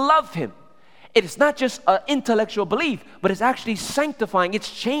 You love Him. It's not just an intellectual belief, but it's actually sanctifying.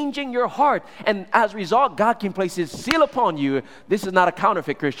 It's changing your heart. And as a result, God can place His seal upon you. This is not a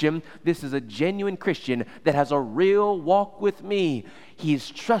counterfeit Christian. This is a genuine Christian that has a real walk with me.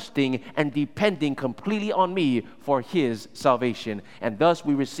 He's trusting and depending completely on me for his salvation. And thus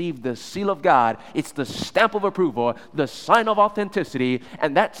we receive the seal of God. It's the stamp of approval, the sign of authenticity.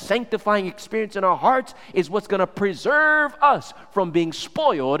 And that sanctifying experience in our hearts is what's going to preserve us from being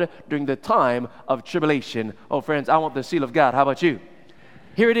spoiled during the time of tribulation. Oh, friends, I want the seal of God. How about you?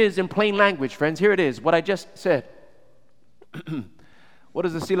 Here it is in plain language, friends. Here it is, what I just said. What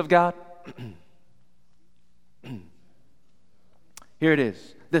is the seal of God? Here it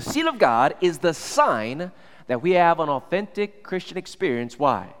is. The seal of God is the sign that we have an authentic Christian experience.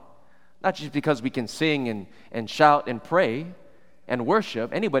 Why? Not just because we can sing and shout and pray and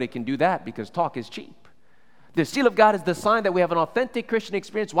worship. Anybody can do that because talk is cheap. The seal of God is the sign that we have an authentic Christian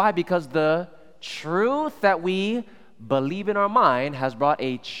experience. Why? Because the truth that we believe in our mind has brought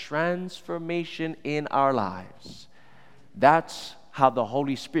a transformation in our lives. That's how the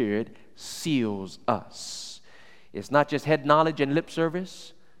Holy Spirit seals us. It's not just head knowledge and lip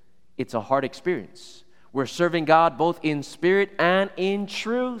service. It's a heart experience. We're serving God both in spirit and in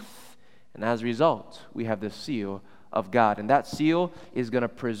truth. And as a result, we have the seal of God. And that seal is going to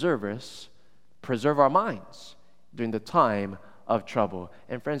preserve us, preserve our minds during the time of trouble.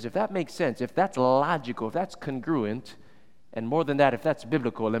 And friends, if that makes sense, if that's logical, if that's congruent, and more than that, if that's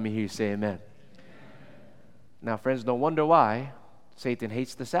biblical, let me hear you say amen. Now, friends, no wonder why Satan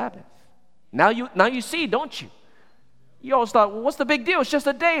hates the Sabbath. Now you see, don't you? You always thought, well, what's the big deal? It's just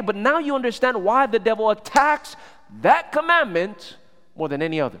a day. But now you understand why the devil attacks that commandment more than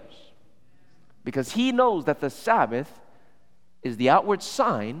any others. Because he knows that the Sabbath is the outward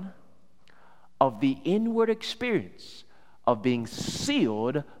sign of the inward experience of being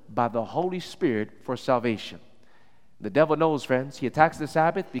sealed by the Holy Spirit for salvation. The devil knows, friends, he attacks the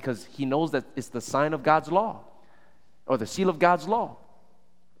Sabbath because he knows that it's the sign of God's law or the seal of God's law.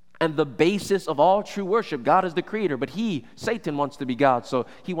 And the basis of all true worship, God is the creator, but Satan wants to be God, so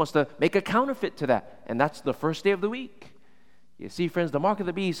he wants to make a counterfeit to that. And that's the first day of the week. You see, friends, the mark of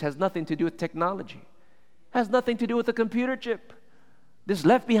the beast has nothing to do with technology. Has nothing to do with a computer chip. This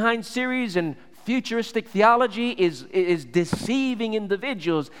Left Behind series and futuristic theology is deceiving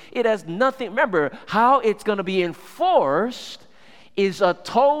individuals. It has nothing. Remember, how it's going to be enforced is a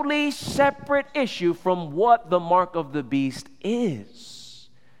totally separate issue from what the mark of the beast is.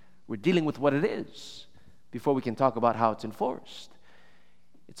 We're dealing with what it is before we can talk about how it's enforced.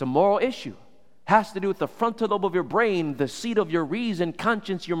 It's a moral issue. It has to do with the frontal lobe of your brain, the seat of your reason,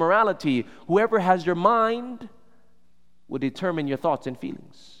 conscience, your morality. Whoever has your mind will determine your thoughts and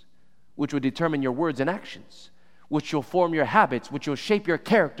feelings, which will determine your words and actions, which will form your habits, which will shape your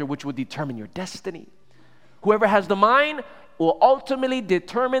character, which will determine your destiny. Whoever has the mind will ultimately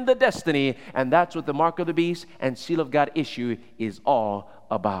determine the destiny, and that's what the mark of the beast and seal of God issue is all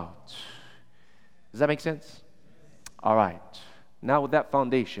about. Does that make sense? All right. Now with that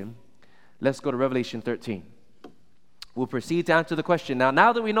foundation, let's go to Revelation 13. We'll proceed to answer the question.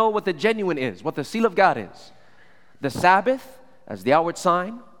 Now that we know what the genuine is, what the seal of God is, the Sabbath as the outward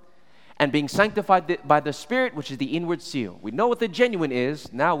sign, and being sanctified by the Spirit, which is the inward seal. We know what the genuine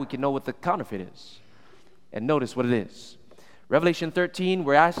is. Now we can know what the counterfeit is. And notice what it is. Revelation 13,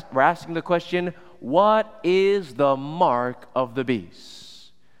 we're asking the question, what is the mark of the beast?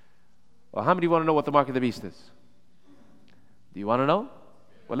 Well, how many want to know what the mark of the beast is? Do you want to know?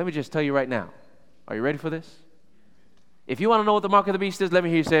 Well, let me just tell you right now. Are you ready for this? If you want to know what the mark of the beast is, let me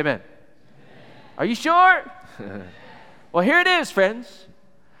hear you say amen. Are you sure? Well, here it is, friends.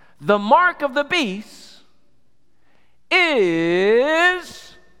 The mark of the beast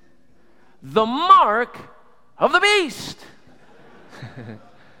is the mark of the beast.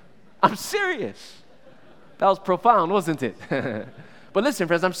 I'm serious. That was profound, wasn't it? But listen,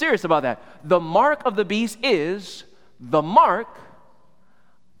 friends, I'm serious about that. The mark of the beast is the mark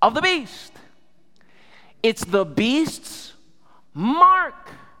of the beast. It's the beast's mark.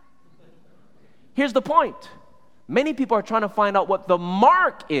 Here's the point. Many people are trying to find out what the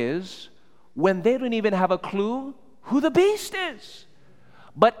mark is when they don't even have a clue who the beast is.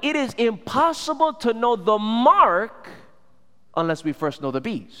 But it is impossible to know the mark unless we first know the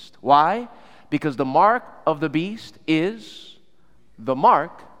beast. Why? Because the mark of the beast is the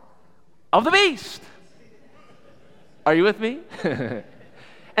mark of the beast. Are you with me?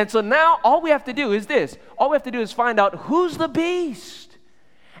 And so now all we have to do is this. All we have to do is find out who's the beast.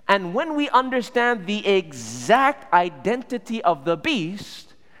 And when we understand the exact identity of the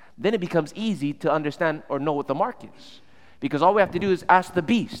beast, then it becomes easy to understand or know what the mark is. Because all we have to do is ask the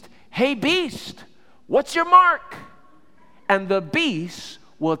beast, hey beast, what's your mark? And the beast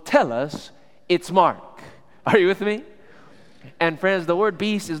will tell us its mark. Are you with me? And friends, the word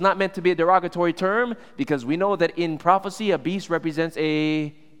beast is not meant to be a derogatory term, because we know that in prophecy, a beast represents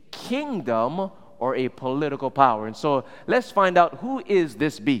a kingdom or a political power. And so let's find out who is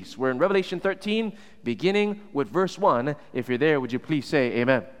this beast. We're in Revelation 13, beginning with verse 1. If you're there, would you please say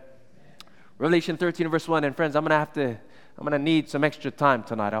amen? Revelation 13, verse 1. And friends, I'm going to need some extra time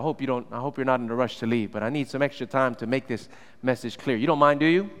tonight. I hope you're not in a rush to leave, but I need some extra time to make this message clear. You don't mind, do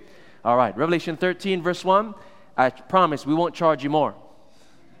you? All right, Revelation 13, verse 1. I promise we won't charge you more.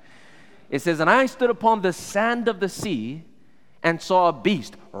 It says, and I stood upon the sand of the sea, and saw a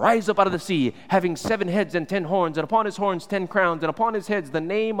beast rise up out of the sea, having 7 heads and 10 horns, and upon his horns 10 crowns, and upon his heads the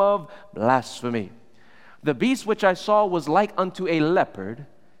name of blasphemy. The beast which I saw was like unto a leopard.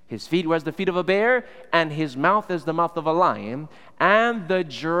 His feet were as the feet of a bear, and his mouth as the mouth of a lion. And the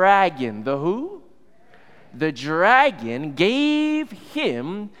dragon, the who? The dragon gave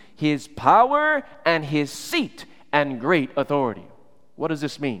him his power and his seat and great authority. What does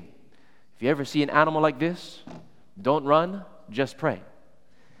this mean? If you ever see an animal like this, don't run, just pray.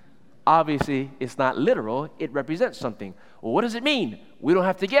 Obviously, it's not literal. It represents something. Well, what does it mean? We don't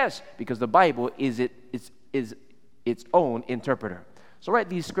have to guess, because the Bible is its own interpreter. So write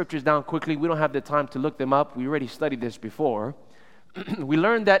these scriptures down quickly. We don't have the time to look them up. We already studied this before. We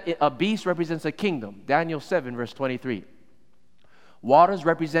learned that a beast represents a kingdom. Daniel 7, verse 23. Waters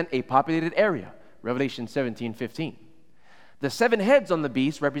represent a populated area. Revelation 17:15. The 7 heads on the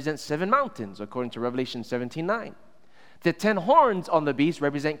beast represent 7 mountains, according to Revelation 17:9. The 10 horns on the beast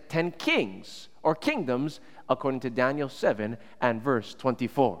represent 10 kings or kingdoms, according to Daniel 7 and verse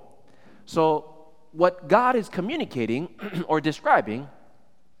 24. So what God is communicating or describing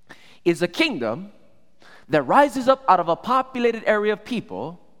is a kingdom that rises up out of a populated area of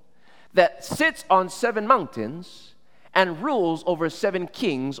people, that sits on 7 mountains and rules over 7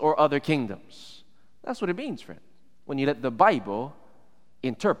 kings or other kingdoms. That's what it means, friend, when you let the Bible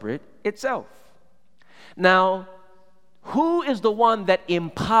interpret itself. Now, who is the one that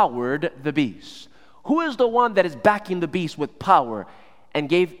empowered the beast? Who is the one that is backing the beast with power and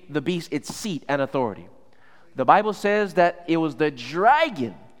gave the beast its seat and authority? The Bible says that it was the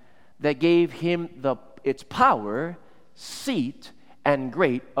dragon that gave him its power, seat, and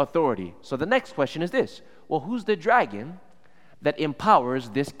great authority. So the next question is this: well, who's the dragon that empowers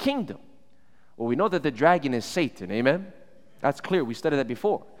this kingdom? Well, we know that the dragon is Satan, amen? That's clear, we studied that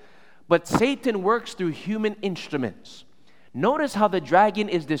before. But Satan works through human instruments. Notice how the dragon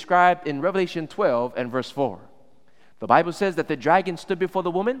is described in Revelation 12 and verse 4. The Bible says that the dragon stood before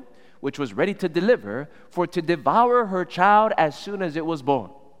the woman, which was ready to deliver, for to devour her child as soon as it was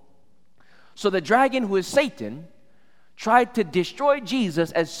born. So the dragon, who is Satan, tried to destroy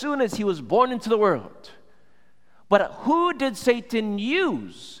Jesus as soon as he was born into the world. But who did Satan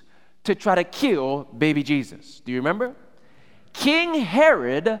use to try to kill baby Jesus? Do you remember? King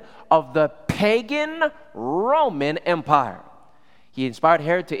Herod of the pagan Roman Empire. He inspired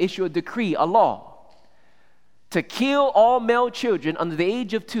Herod to issue a decree, a law, to kill all male children under the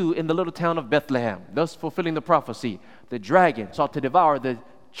age of 2 in the little town of Bethlehem, thus fulfilling the prophecy. The dragon sought to devour the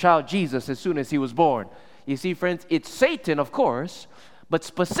child Jesus as soon as he was born. You see, friends, it's Satan, of course, but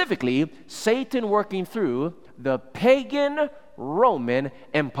specifically Satan working through the pagan Roman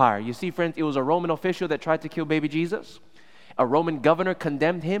Empire. You see, friends, it was a Roman official that tried to kill baby Jesus. A Roman governor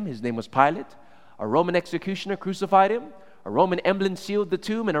condemned him. His name was Pilate. A Roman executioner crucified him. A Roman emblem sealed the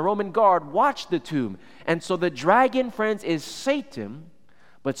tomb, and a Roman guard watched the tomb. And so the dragon, friends, is Satan,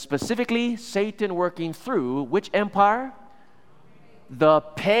 but specifically Satan working through which empire? The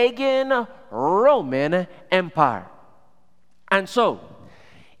pagan Roman Empire. And so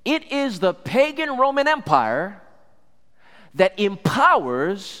it is the pagan Roman Empire that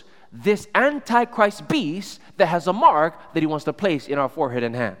empowers this Antichrist beast that has a mark that he wants to place in our forehead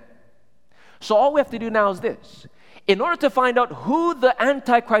and hand. So all we have to do now is this. In order to find out who the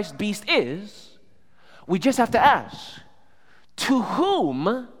Antichrist beast is, we just have to ask, to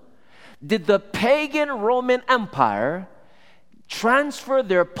whom did the pagan Roman Empire transfer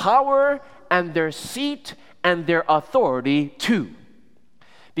their power and their seat and their authority to?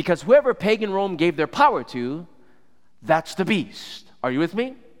 Because whoever pagan Rome gave their power to, that's the beast. Are you with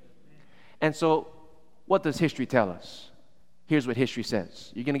me? And so, what does history tell us? Here's what history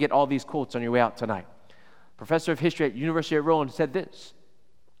says. You're going to get all these quotes on your way out tonight. Professor of history at University of Rome said this: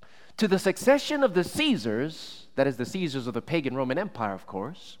 to the succession of the Caesars, that is the Caesars of the pagan Roman Empire, of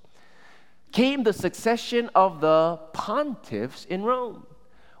course, came the succession of the pontiffs in Rome.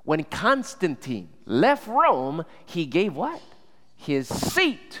 When Constantine left Rome, he gave what? His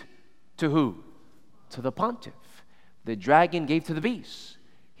seat to who? To the pontiff. The dragon gave to the beast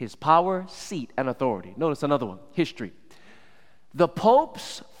his power, seat, and authority. Notice another one, history. The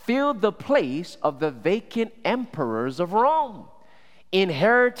popes filled the place of the vacant emperors of Rome,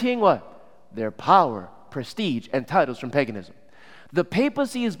 inheriting what? Their power, prestige, and titles from paganism. The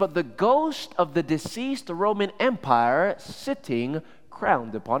papacy is but the ghost of the deceased Roman Empire sitting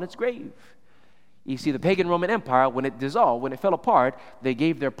crowned upon its grave. You see, the pagan Roman Empire, when it dissolved, when it fell apart, they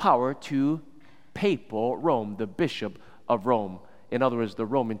gave their power to papal Rome, the bishop of Rome. In other words, the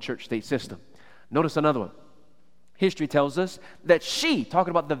Roman church state system. Notice another one. history tells us that she,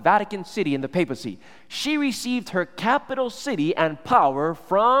 talking about the Vatican City and the papacy, she received her capital city and power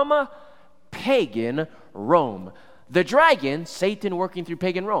from pagan Rome. The dragon, Satan working through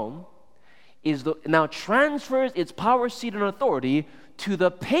pagan Rome, now transfers its power, seat, and authority to the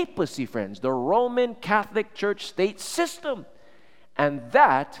papacy, friends, the Roman Catholic Church state system. And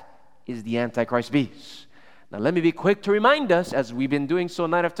that is the Antichrist beast. Now, let me be quick to remind us, as we've been doing so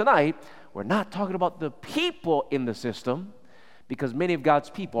night after night, we're not talking about the people in the system, because many of God's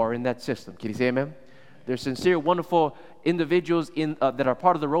people are in that system. Can you say amen? They're sincere, wonderful individuals that are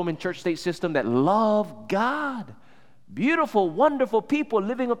part of the Roman church state system that love God. Beautiful, wonderful people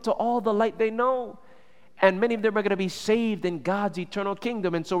living up to all the light they know. And many of them are going to be saved in God's eternal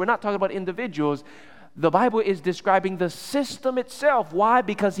kingdom. And so we're not talking about individuals. The Bible is describing the system itself. Why?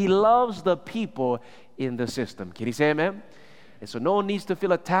 Because He loves the people in the system. Can you say amen? And so no one needs to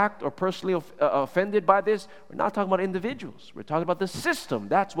feel attacked or personally offended by this. We're not talking about individuals. We're talking about the system.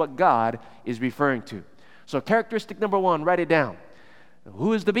 That's what God is referring to. So characteristic number 1, write it down.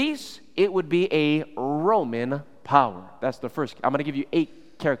 Who is the beast? It would be a Roman power. That's the first. I'm going to give you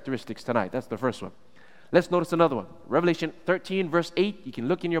 8 characteristics tonight. That's the first one. Let's notice another one. Revelation 13, verse 8. You can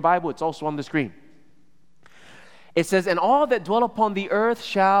look in your Bible. It's also on the screen. It says, and all that dwell upon the earth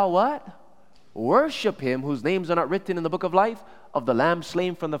shall what? Worship Him whose names are not written in the book of life of the Lamb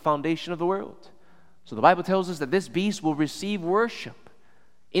slain from the foundation of the world. So the Bible tells us that this beast will receive worship.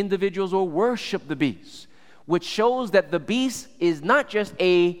 Individuals will worship the beast, which shows that the beast is not just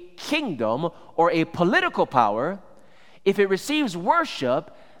a kingdom or a political power. If it receives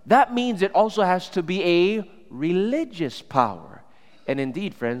worship, that means it also has to be a religious power. And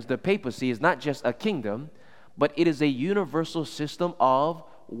indeed, friends, the papacy is not just a kingdom, but it is a universal system of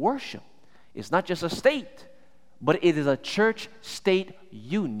worship. It's not just a state, but it is a church-state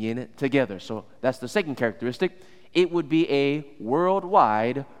union together. So that's the second characteristic. It would be a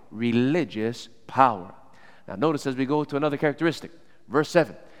worldwide religious power. Now notice as we go to another characteristic, verse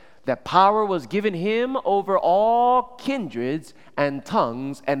 7, that power was given Him over all kindreds and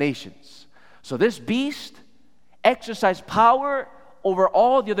tongues and nations. So this beast exercised power over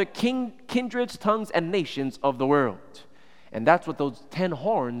all the other kindreds, tongues, and nations of the world. And that's what those 10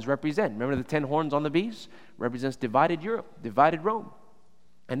 horns represent. Remember the 10 horns on the beast? Represents divided Europe, divided Rome.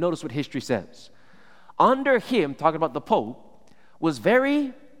 And notice what history says. Under him, talking about the Pope, was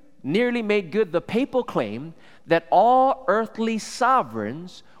very nearly made good the papal claim that all earthly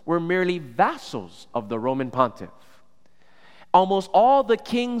sovereigns were merely vassals of the Roman pontiff. Almost all the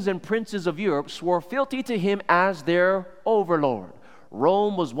kings and princes of Europe swore fealty to him as their overlord.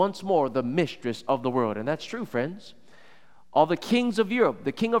 Rome was once more the mistress of the world. And that's true, friends. All the kings of Europe,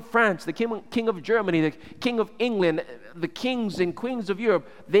 the king of France, the king of Germany, the king of England, the kings and queens of Europe,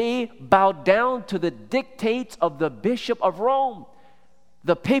 they bowed down to the dictates of the bishop of Rome.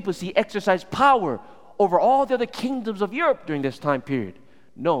 The papacy exercised power over all the other kingdoms of Europe during this time period,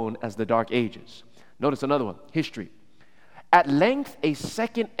 known as the Dark Ages. Notice another one, history. At length, a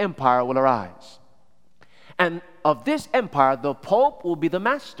second empire will arise. And of this empire, the Pope will be the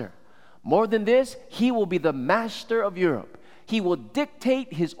master. More than this, he will be the master of Europe. He will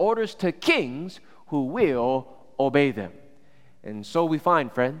dictate his orders to kings who will obey them. And so we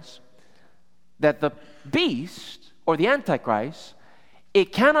find, friends, that the beast or the Antichrist,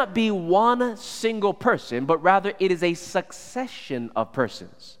 it cannot be one single person, but rather it is a succession of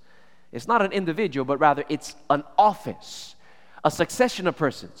persons. It's not an individual, but rather it's an office, a succession of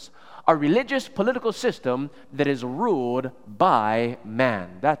persons, a religious political system that is ruled by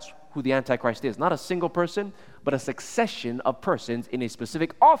man. That's who the Antichrist is. Not a single person, but a succession of persons in a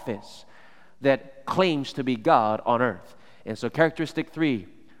specific office that claims to be God on earth. And so characteristic 3,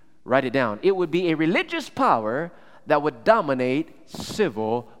 write it down. It would be a religious power that would dominate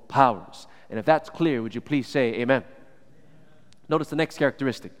civil powers. And if that's clear, would you please say amen? Notice the next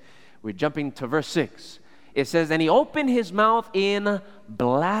characteristic. We're jumping to verse 6. It says, and he opened his mouth in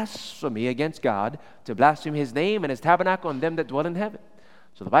blasphemy against God, to blaspheme his name and his tabernacle and them that dwell in heaven.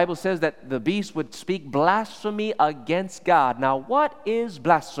 So the Bible says that the beast would speak blasphemy against God. Now, what is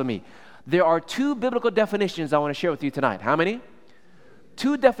blasphemy? There are 2 biblical definitions I want to share with you tonight. How many?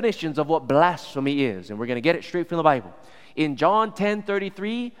 2 definitions of what blasphemy is, and we're going to get it straight from the Bible. In John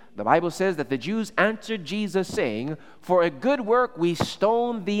 10:33, the Bible says that the Jews answered Jesus, saying, for a good work we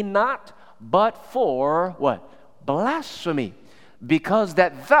stone thee not, but for what? Blasphemy. Because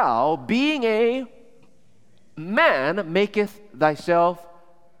that thou, being a man, maketh thyself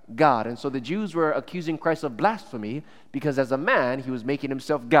God. And so the Jews were accusing Christ of blasphemy because as a man, he was making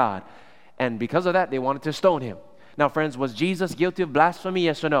himself God. And because of that, they wanted to stone him. Now, friends, was Jesus guilty of blasphemy?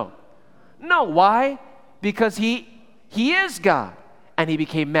 Yes or no? No. Why? because he is God, and he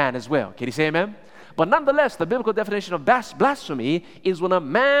became man as well. Can you say amen? But nonetheless, the biblical definition of blasphemy is when a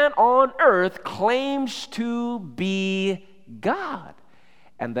man on earth claims to be God.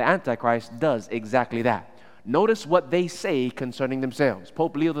 And the Antichrist does exactly that. Notice what they say concerning themselves.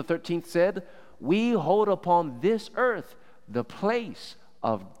 Pope Leo XIII said, "We hold upon this earth the place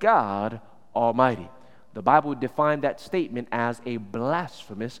of God Almighty." The Bible defined that statement as a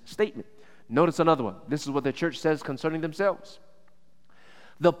blasphemous statement. Notice another one. This is what the church says concerning themselves.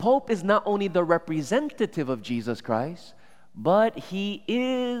 The Pope is not only the representative of Jesus Christ, but he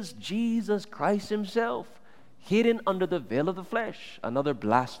is Jesus Christ himself, hidden under the veil of the flesh. Another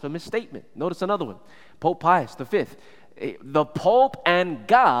blasphemous statement. Notice another one. Pope Pius V. The Pope and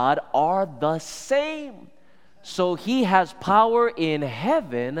God are the same. So he has power in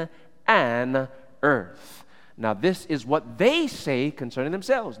heaven and earth. Now this is what they say concerning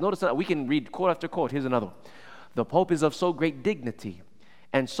themselves. Notice that we can read quote after quote. Here's another one. The Pope is of so great dignity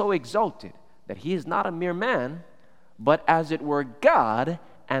and so exalted that he is not a mere man, but as it were God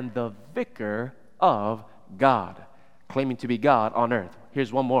and the vicar of God, claiming to be God on earth.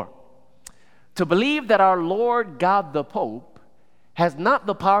 Here's one more. To believe that our Lord God the Pope has not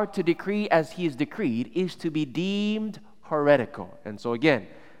the power to decree as he is decreed is to be deemed heretical. And so again,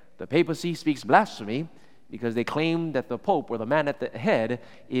 the papacy speaks blasphemy because they claim that the Pope, or the man at the head,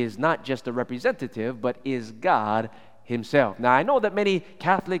 is not just a representative, but is God himself. Now, I know that many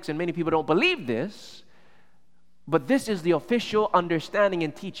Catholics and many people don't believe this, but this is the official understanding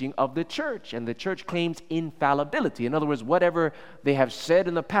and teaching of the church, and the church claims infallibility. In other words, whatever they have said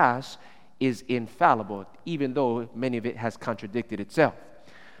in the past is infallible, even though many of it has contradicted itself.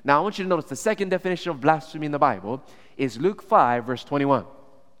 Now, I want you to notice the second definition of blasphemy in the Bible is Luke 5, verse 21.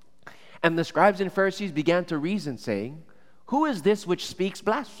 And the scribes and Pharisees began to reason, saying, "Who is this which speaks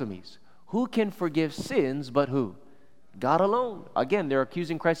blasphemies? Who can forgive sins but who? God alone." Again, they're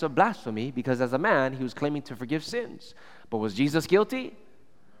accusing Christ of blasphemy because as a man, he was claiming to forgive sins. But was Jesus guilty?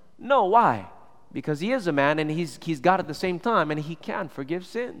 No. Why? Because he is a man and he's God at the same time, and he can forgive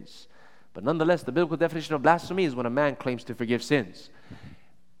sins. But nonetheless, the biblical definition of blasphemy is when a man claims to forgive sins,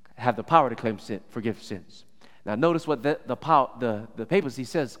 have the power to forgive sins. Now notice what the papacy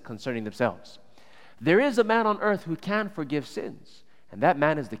says concerning themselves. There is a man on earth who can forgive sins, and that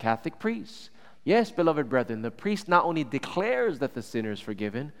man is the Catholic priest. Yes, beloved brethren, the priest not only declares that the sinner is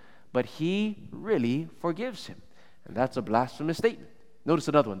forgiven, but he really forgives him. And that's a blasphemous statement. Notice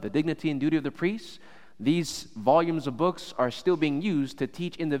another one, the dignity and duty of the priest. These volumes of books are still being used to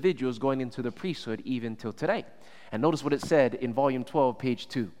teach individuals going into the priesthood even till today. And notice what it said in volume 12, page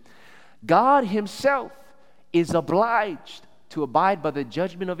 2. God himself is obliged to abide by the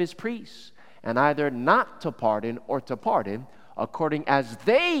judgment of his priests, and either not to pardon or to pardon, according as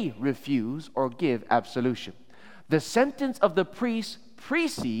they refuse or give absolution. The sentence of the priest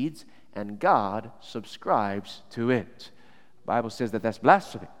precedes, and God subscribes to it. The Bible says that that's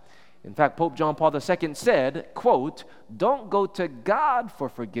blasphemy. In fact, Pope John Paul II said, quote, "Don't go to God for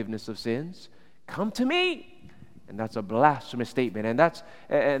forgiveness of sins. Come to me." And that's a blasphemous statement. And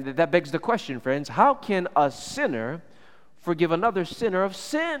that begs the question, friends, how can a sinner forgive another sinner of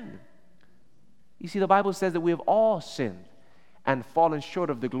sin? You see, the Bible says that we have all sinned and fallen short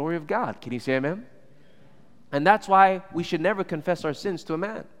of the glory of God. Can you say amen? And that's why we should never confess our sins to a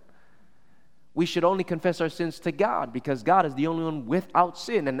man. We should only confess our sins to God, because God is the only one without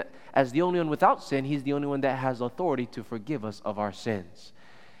sin. And as the only one without sin, he's the only one that has authority to forgive us of our sins.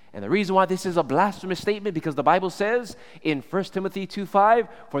 And the reason why this is a blasphemous statement, because the Bible says in 1 Timothy 2:5,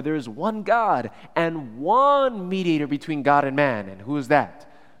 "For there is one God and one mediator between God and man." And who is that?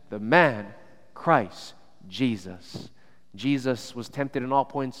 The man, Christ Jesus. Jesus was tempted in all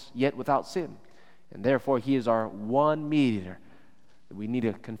points, yet without sin. And therefore, he is our one mediator that we need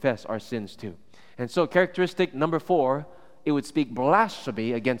to confess our sins to. And so characteristic number 4, it would speak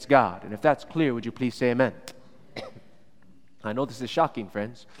blasphemy against God. And if that's clear, would you please say amen? I know this is shocking,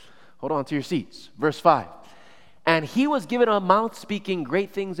 friends. Hold on to your seats. Verse 5. And he was given a mouth speaking great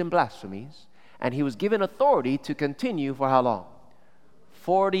things and blasphemies, and he was given authority to continue for how long?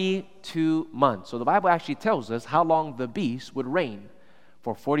 42 months. So the Bible actually tells us how long the beast would reign,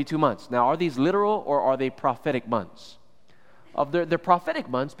 for 42 months. Now, are these literal or are they prophetic months? They're prophetic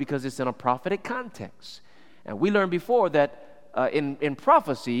months because it's in a prophetic context. And we learned before that in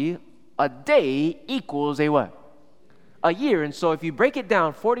prophecy, a day equals a what? A year. And so if you break it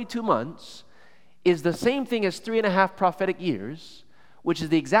down, 42 months is the same thing as 3.5 prophetic years, which is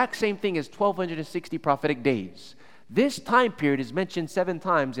the exact same thing as 1,260 prophetic days. This time period is mentioned 7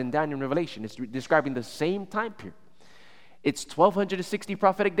 times in Daniel and Revelation. It's describing the same time period. It's 1,260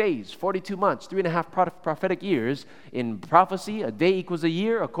 prophetic days, 42 months, 3.5 prophetic years. In prophecy, a day equals a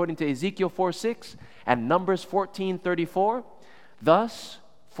year, according to Ezekiel 4:6 and Numbers 14:34. Thus,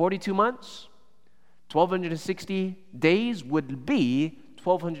 42 months, 1,260 days would be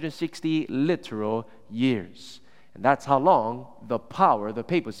 1,260 literal years. And that's how long the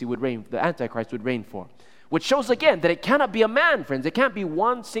papacy would reign, the Antichrist would reign for. Which shows again that it cannot be a man, friends. It can't be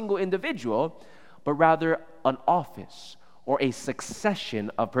one single individual, but rather an office or a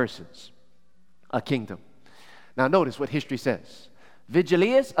succession of persons, a kingdom. Now notice what history says.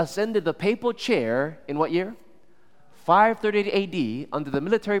 Vigilius ascended the papal chair in what year? 538 AD, under the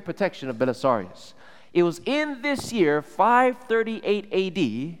military protection of Belisarius. It was in this year, 538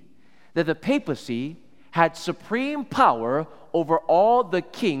 AD, that the papacy had supreme power over all the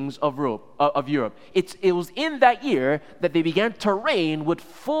kings of Europe. It was in that year that they began to reign with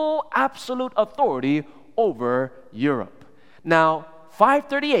full absolute authority over Europe. Now,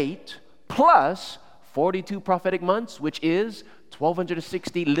 538 plus 42 prophetic months, which is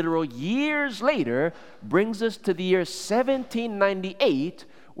 1,260 literal years later, brings us to the year 1798,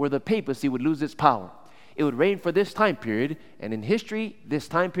 where the papacy would lose its power. It would reign for this time period, and in history, this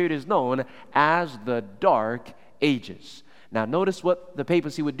time period is known as the Dark Ages. Now, notice what the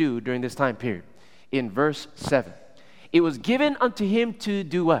papacy would do during this time period. In verse 7, it was given unto him to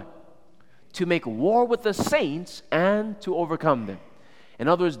do what? To make war with the saints and to overcome them. In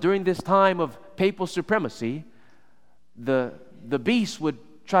other words, during this time of papal supremacy, the beast would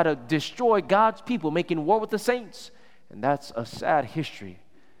try to destroy God's people, making war with the saints. And that's a sad history.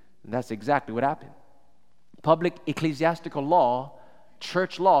 And that's exactly what happened. Public ecclesiastical law,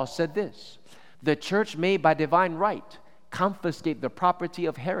 church law, said this: the church may by divine right confiscate the property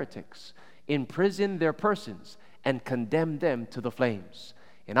of heretics, imprison their persons, and condemn them to the flames.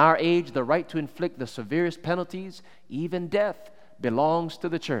 In our age, the right to inflict the severest penalties, even death, belongs to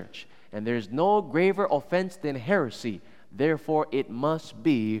the church, and there is no graver offense than heresy. Therefore, it must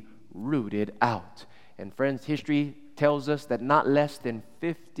be rooted out. And friends, history tells us that not less than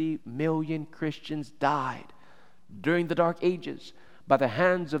 50 million Christians died during the Dark Ages by the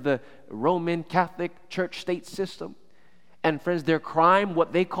hands of the Roman Catholic Church-state system. And friends, their crime,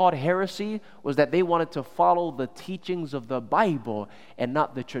 what they called heresy, was that they wanted to follow the teachings of the Bible and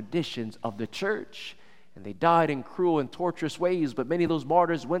not the traditions of the church. And they died in cruel and torturous ways, but many of those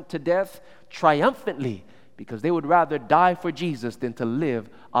martyrs went to death triumphantly because they would rather die for Jesus than to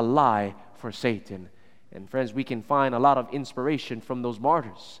live a lie for Satan. And friends, we can find a lot of inspiration from those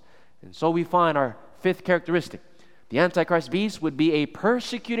martyrs. And so we find our fifth characteristic. The Antichrist beast would be a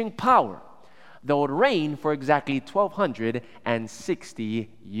persecuting power that would reign for exactly 1,260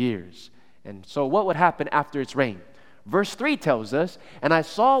 years. And so what would happen after its reign? Verse 3 tells us, and I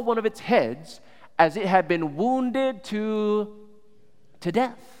saw one of its heads as it had been wounded to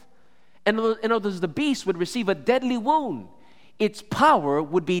death. And in other words, the beast would receive a deadly wound. Its power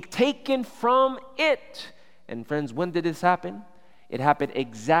would be taken from it. And friends, when did this happen? It happened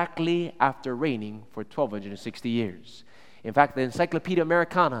exactly after reigning for 1,260 years. In fact, the Encyclopedia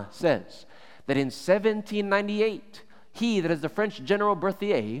Americana says that in 1798, he, that is the French General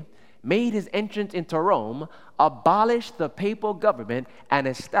Berthier, made his entrance into Rome, abolished the papal government, and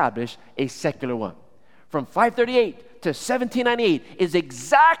established a secular one. From 538 to 1798 is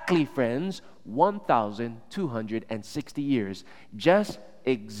exactly, friends, 1,260 years, just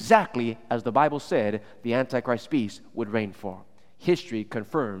exactly as the Bible said the Antichrist beast would reign for. History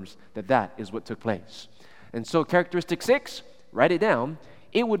confirms that that is what took place. And so characteristic 6, write it down,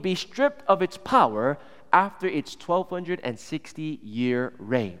 it would be stripped of its power after its 1,260-year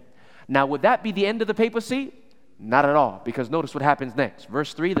reign. Now, would that be the end of the papacy? Not at all, because notice what happens next.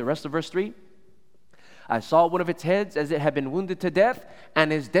 Verse 3, the rest of verse 3. I saw one of its heads as it had been wounded to death,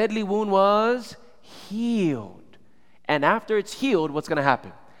 and his deadly wound was healed. And after it's healed, what's going to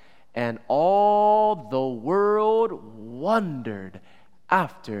happen? And all the world wondered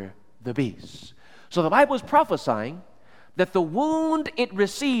after the beast. So the Bible is prophesying that the wound it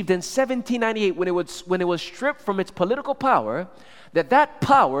received in 1798 when it was stripped from its political power,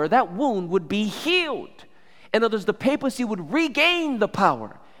 that wound would be healed. In other words, the papacy would regain the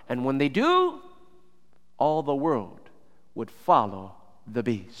power. And when they do, all the world would follow the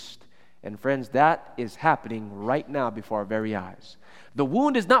beast. And friends, that is happening right now before our very eyes. The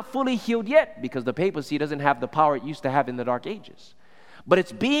wound is not fully healed yet because the papacy doesn't have the power it used to have in the Dark Ages. But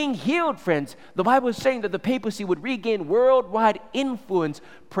it's being healed, friends. The Bible is saying that the papacy would regain worldwide influence,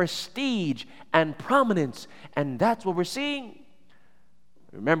 prestige, and prominence. And that's what we're seeing.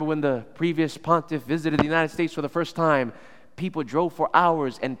 Remember when the previous pontiff visited the United States for the first time, people drove for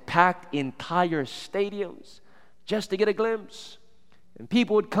hours and packed entire stadiums just to get a glimpse. And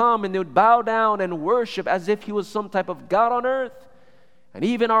people would come and they would bow down and worship as if he was some type of God on earth. And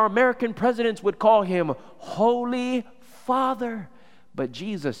even our American presidents would call him Holy Father. But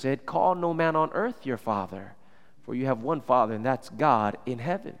Jesus said, call no man on earth your father, for you have one Father, and that's God in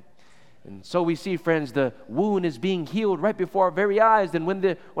heaven. And so we see, friends, the wound is being healed right before our very eyes. And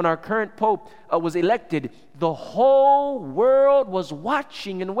when our current Pope was elected, the whole world was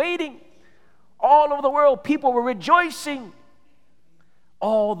watching and waiting. All over the world, people were rejoicing.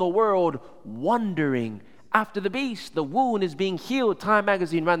 All the world wondering after the beast. The wound is being healed. Time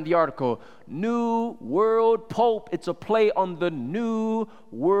magazine ran the article, New World Pope. It's a play on the New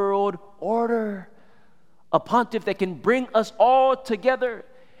World Order. A pontiff that can bring us all together.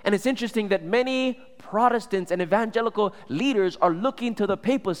 And it's interesting that many Protestants and evangelical leaders are looking to the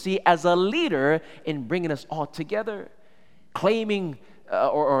papacy as a leader in bringing us all together, claiming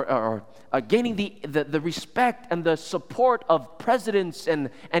or gaining the respect and the support of presidents and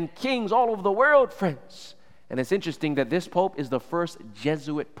kings all over the world, friends. And it's interesting that this pope is the first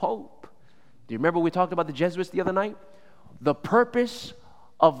Jesuit pope. Do you remember we talked about the Jesuits the other night? The purpose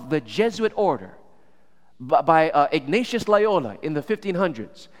of the Jesuit order by Ignatius Loyola in the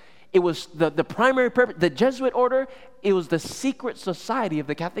 1500s. It was the primary purpose. The Jesuit order, it was the secret society of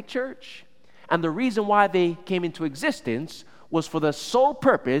the Catholic Church. And the reason why they came into existence was for the sole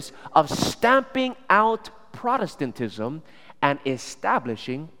purpose of stamping out Protestantism and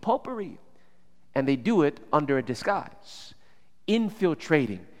establishing popery. And they do it under a disguise,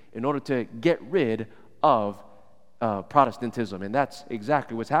 infiltrating in order to get rid of Protestantism. And that's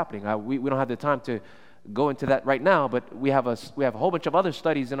exactly what's happening. We don't have the time to go into that right now, but we have a whole bunch of other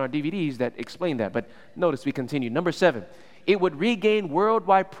studies in our DVDs that explain that. But notice we continue. Number 7, it would regain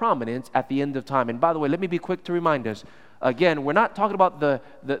worldwide prominence at the end of time. And by the way, let me be quick to remind us, again, we're not talking about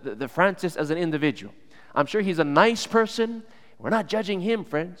the Francis as an individual. I'm sure he's a nice person. We're not judging him,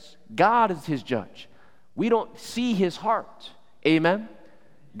 friends. God is his judge. We don't see his heart. Amen?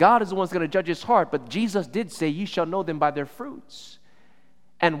 God is the one who's going to judge his heart, but Jesus did say, you shall know them by their fruits.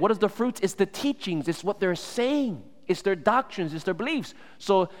 And what is the fruits? It's the teachings. It's what they're saying. It's their doctrines. It's their beliefs.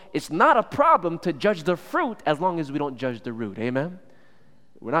 So it's not a problem to judge the fruit as long as we don't judge the root. Amen?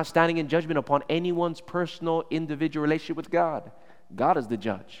 We're not standing in judgment upon anyone's personal, individual relationship with God. God is the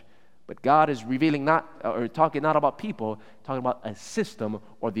judge. But God is revealing talking not about people, talking about a system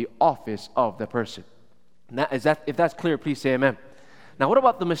or the office of the person. Now, if that's clear, please say amen. Now, what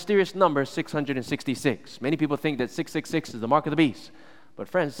about the mysterious number 666? Many people think that 666 is the mark of the beast. But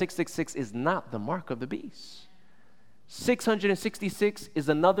friends, 666 is not the mark of the beast. 666 is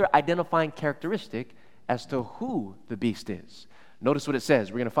another identifying characteristic as to who the beast is. Notice what it says.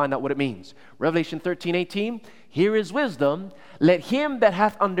 We're going to find out what it means. Revelation 13:18, here is wisdom. Let him that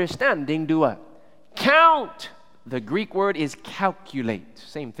hath understanding do what? Count. The Greek word is calculate.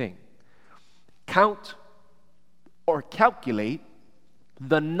 Same thing. Count or calculate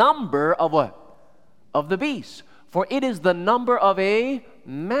the number of what? Of the beast. For it is the number of a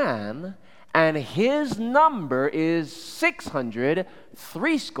man, and his number is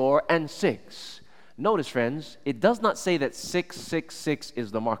 666. Notice, friends, it does not say that 666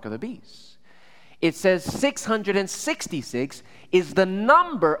 is the mark of the beast. It says 666 is the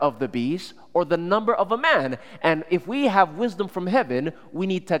number of the beast or the number of a man. And if we have wisdom from heaven, we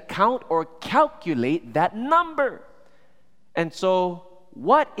need to count or calculate that number. And so,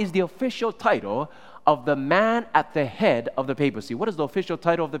 what is the official title of the man at the head of the papacy? What is the official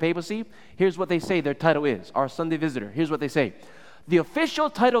title of the papacy? Here's what they say their title is. Our Sunday visitor, here's what they say. The official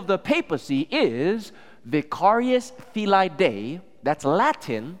title of the papacy is Vicarius Filii Dei. That's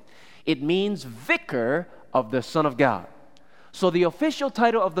Latin. It means vicar of the Son of God. So the official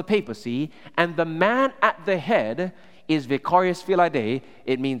title of the papacy and the man at the head is Vicarius Filii Dei.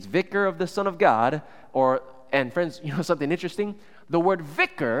 It means vicar of the Son of God. And friends, you know something interesting? The word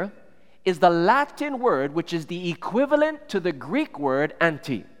vicar is the Latin word which is the equivalent to the Greek word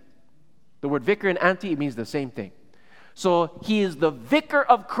anti. The word vicar and anti, it means the same thing. So he is the vicar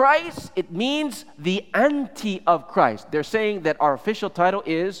of Christ. It means the anti of Christ. They're saying that our official title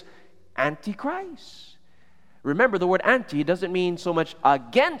is Antichrist. Remember, the word anti doesn't mean so much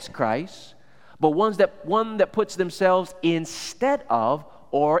against Christ, but one that puts themselves instead of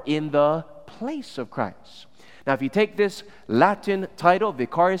or in the place of Christ. Now, if you take this Latin title,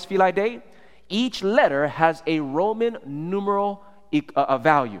 Vicarius Filii Dei, each letter has a Roman numeral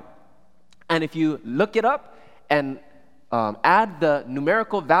value. And if you look it up and add the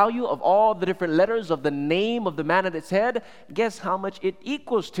numerical value of all the different letters of the name of the man at its head, guess how much it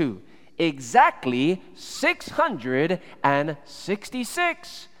equals to? Exactly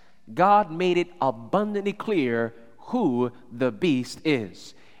 666. God made it abundantly clear who the beast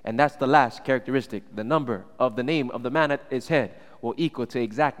is. And that's the last characteristic. The number of the name of the man at his head will equal to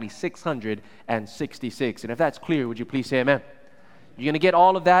exactly 666. And if that's clear, would you please say amen? You're going to get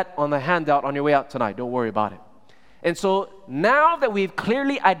all of that on the handout on your way out tonight. Don't worry about it. And so now that we've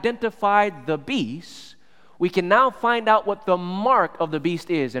clearly identified the beast, we can now find out what the mark of the beast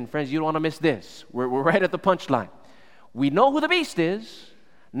is. And friends, you don't want to miss this. We're right at the punchline. We know who the beast is.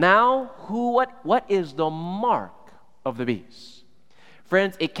 Now, what is the mark of the beast?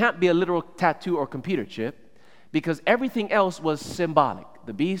 Friends, it can't be a literal tattoo or computer chip because everything else was symbolic.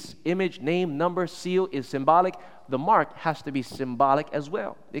 The beast's image, name, number, seal is symbolic. The mark has to be symbolic as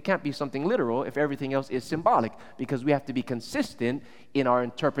well. It can't be something literal if everything else is symbolic because we have to be consistent in our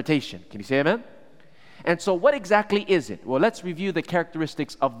interpretation. Can you say amen? And so what exactly is it? Well, let's review the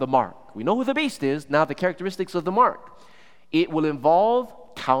characteristics of the mark. We know who the beast is. Now the characteristics of the mark. It will involve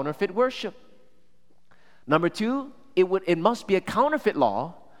counterfeit worship. Number two, it must be a counterfeit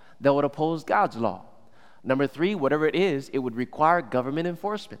law that would oppose God's law. Number three, whatever it is, it would require government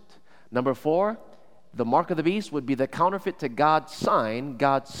enforcement. Number four, the mark of the beast would be the counterfeit to God's sign,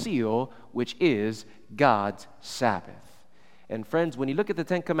 God's seal, which is God's Sabbath. And friends, when you look at the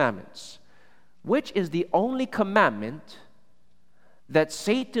Ten Commandments, which is the only commandment that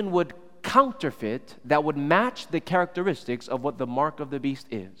Satan would counterfeit that would match the characteristics of what the mark of the beast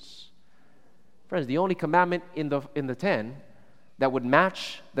is? Friends, the only commandment in the 10 that would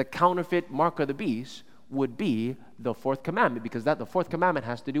match the counterfeit mark of the beast would be the fourth commandment, because the fourth commandment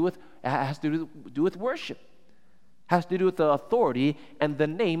has to do with worship, has to do with the authority and the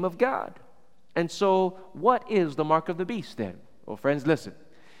name of God. And so, what is the mark of the beast then? Well, friends, listen.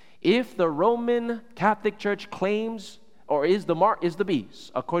 If the Roman Catholic Church claims or is the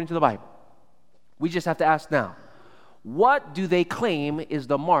beast according to the Bible, we just have to ask now, what do they claim is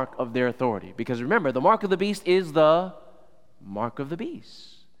the mark of their authority? Because remember, the mark of the beast is the mark of the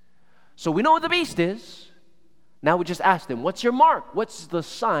beast. So we know what the beast is. Now we just ask them, what's your mark? What's the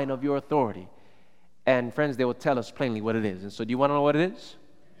sign of your authority? And friends, they will tell us plainly what it is. And so do you want to know what it is?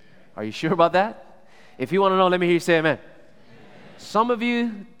 Are you sure about that? If you want to know, let me hear you say amen. Some of you,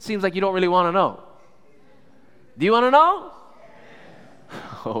 it seems like you don't really want to know. Do you want to know?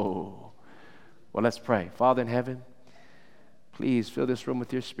 Oh, well, let's pray. Father in heaven, please fill this room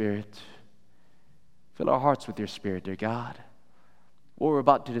with your Spirit. Fill our hearts with your Spirit, dear God. What we're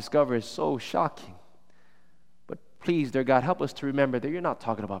about to discover is so shocking. But please, dear God, help us to remember that you're not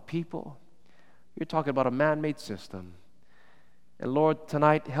talking about people. You're talking about a man-made system. And Lord,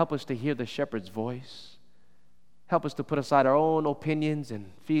 tonight, help us to hear the shepherd's voice. Help us to put aside our own opinions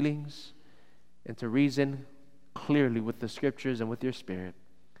and feelings and to reason clearly with the Scriptures and with your Spirit.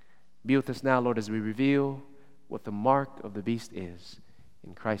 Be with us now, Lord, as we reveal what the mark of the beast is.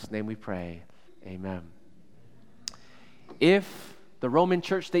 In Christ's name we pray. Amen. If the Roman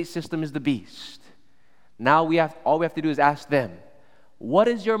church state system is the beast, now all we have to do is ask them, what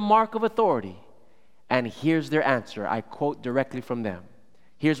is your mark of authority? And here's their answer. I quote directly from them.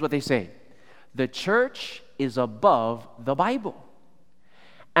 Here's what they say. The church is above the Bible.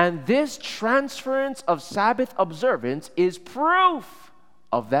 And this transference of Sabbath observance is proof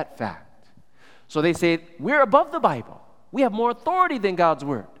of that fact. So they say, we're above the Bible. We have more authority than God's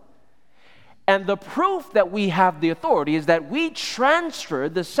word. And the proof that we have the authority is that we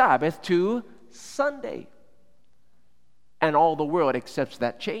transferred the Sabbath to Sunday. And all the world accepts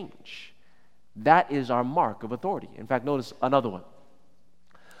that change. That is our mark of authority. In fact, notice another one.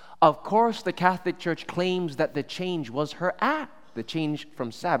 Of course, the Catholic Church claims that the change was her act, the change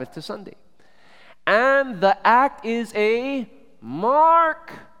from Sabbath to Sunday. And the act is a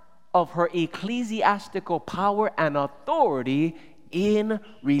mark of her ecclesiastical power and authority in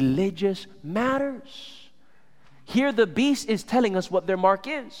religious matters. Here the beast is telling us what their mark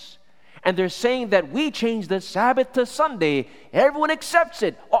is. And they're saying that we changed the Sabbath to Sunday. Everyone accepts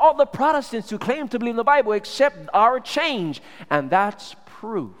it. All the Protestants who claim to believe in the Bible accept our change. And that's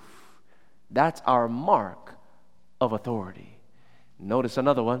proof. That's our mark of authority. Notice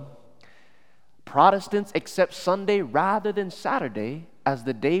another one. Protestants accept Sunday rather than Saturday as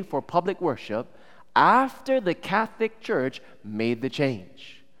the day for public worship after the Catholic Church made the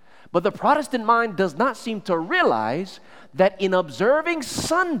change. But the Protestant mind does not seem to realize that in observing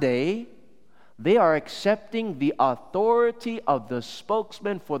Sunday, they are accepting the authority of the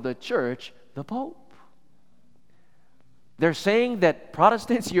spokesman for the church, the Pope. They're saying that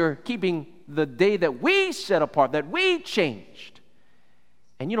Protestants, you're keeping the day that we set apart, that we changed.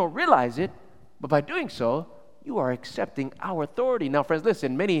 And you don't realize it, but by doing so, you are accepting our authority. Now, friends,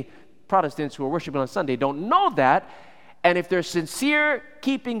 listen, many Protestants who are worshiping on Sunday don't know that, And if they're sincere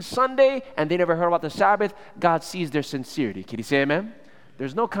keeping Sunday and they never heard about the Sabbath, God sees their sincerity. Can you say amen?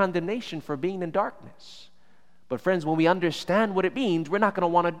 There's no condemnation for being in darkness. But friends, when we understand what it means, we're not going to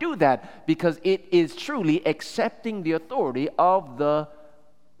want to do that, because it is truly accepting the authority of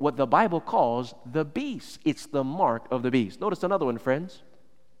what the Bible calls the beast. It's the mark of the beast. Notice another one, friends.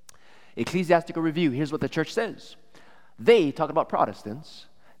 Ecclesiastical Review. Here's what the church says. They, talking about Protestants,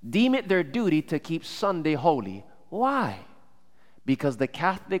 deem it their duty to keep Sunday holy. Why? Because the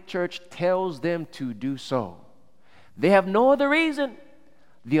Catholic Church tells them to do so. They have no other reason.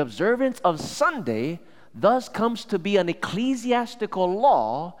 The observance of Sunday thus comes to be an ecclesiastical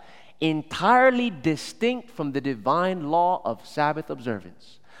law entirely distinct from the divine law of Sabbath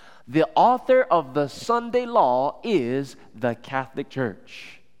observance. The author of the Sunday law is the Catholic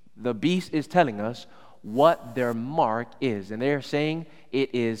Church. The beast is telling us what their mark is, and they're saying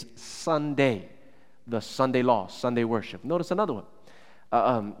it is Sunday, the Sunday law, Sunday worship. Notice another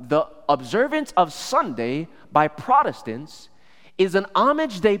one. The observance of Sunday by Protestants is an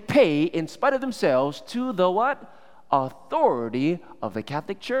homage they pay in spite of themselves to the what? Authority of the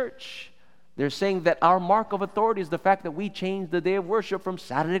Catholic Church. They're saying that our mark of authority is the fact that we changed the day of worship from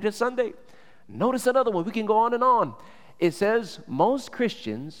Saturday to Sunday. Notice another one. We can go on and on. It says most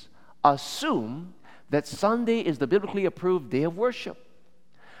Christians assume that Sunday is the biblically approved day of worship.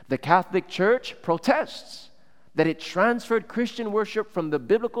 The Catholic Church protests that it transferred Christian worship from the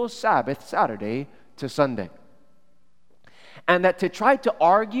biblical Sabbath, Saturday, to Sunday. And that to try to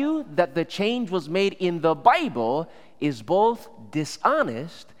argue that the change was made in the Bible is both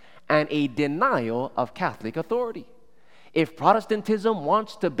dishonest and a denial of Catholic authority. If Protestantism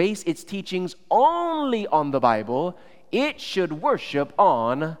wants to base its teachings only on the Bible, it should worship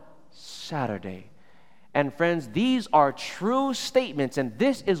on Saturday. And friends, these are true statements, and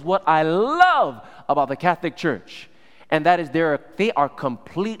this is what I love about the Catholic Church, and that is they are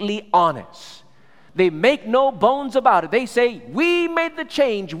completely honest. They make no bones about it. They say, we made the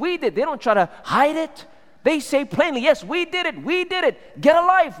change, we did. They don't try to hide it. They say plainly, yes, we did it. Get a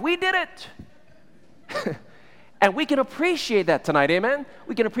life, we did it. And we can appreciate that tonight, amen?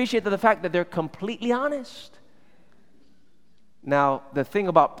 We can appreciate the fact that they're completely honest. Now, the thing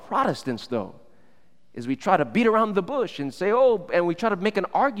about Protestants, though, is we try to beat around the bush and say, and we try to make an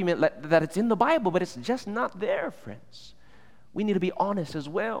argument that it's in the Bible, but it's just not there, friends. We need to be honest as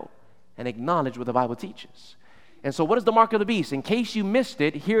well and acknowledge what the Bible teaches. And so what is the mark of the beast? In case you missed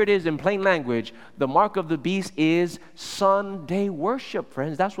it, here it is in plain language. The mark of the beast is Sunday worship,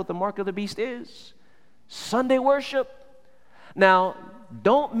 friends. That's what the mark of the beast is. Sunday worship. Now,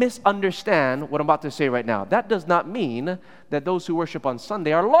 don't misunderstand what I'm about to say right now. That does not mean that those who worship on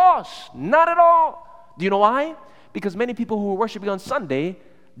Sunday are lost. Not at all. Do you know why? Because many people who are worshiping on Sunday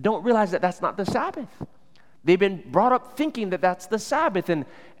don't realize that that's not the Sabbath. They've been brought up thinking that that's the Sabbath, and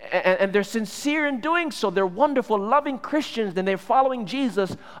they're sincere in doing so. They're wonderful, loving Christians, and they're following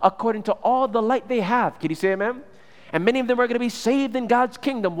Jesus according to all the light they have. Can you say amen? And many of them are going to be saved in God's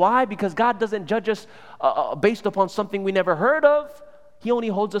kingdom. Why? Because God doesn't judge us based upon something we never heard of. He only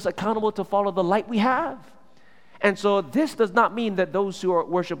holds us accountable to follow the light we have. And so this does not mean that those who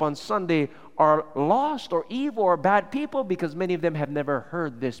worship on Sunday are lost or evil or bad people, because many of them have never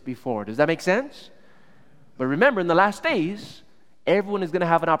heard this before. Does that make sense? But remember, in the last days, everyone is going to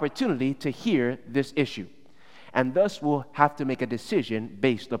have an opportunity to hear this issue. And thus will have to make a decision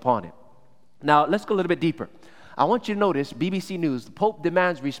based upon it. Now, let's go a little bit deeper. I want you to notice, BBC News, the Pope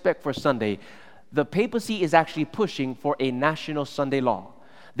demands respect for Sunday. The papacy is actually pushing for a national Sunday law.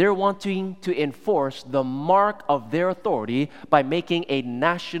 They're wanting to enforce the mark of their authority by making a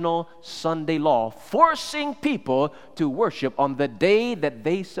national Sunday law, forcing people to worship on the day that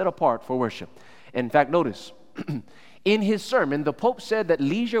they set apart for worship. In fact, notice, in his sermon, the Pope said that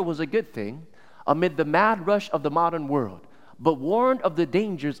leisure was a good thing amid the mad rush of the modern world, but warned of the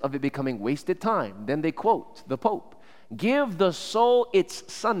dangers of it becoming wasted time. Then they quote the Pope, "Give the soul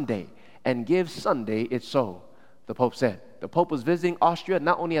its Sunday, and give Sunday its soul," the Pope said. The Pope was visiting Austria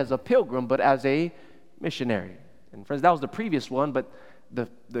not only as a pilgrim, but as a missionary. And friends, that was the previous one, but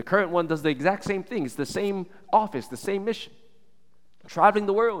the current one does the exact same thing. It's the same office, the same mission. Traveling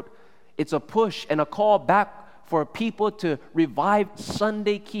the world. It's a push and a call back for people to revive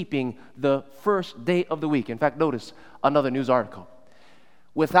Sunday keeping, the first day of the week. In fact, notice another news article.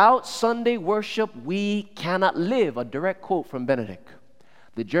 "Without Sunday worship, we cannot live," a direct quote from Benedict.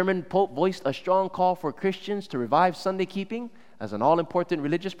 The German Pope voiced a strong call for Christians to revive Sunday keeping as an all-important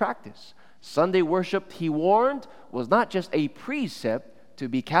religious practice. Sunday worship, he warned, was not just a precept to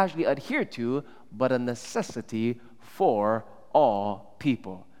be casually adhered to, but a necessity for all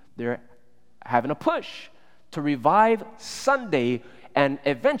people. They're having a push to revive Sunday, and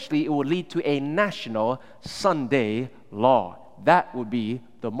eventually it will lead to a national Sunday law. That would be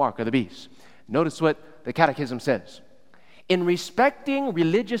the mark of the beast. Notice what the Catechism says. In respecting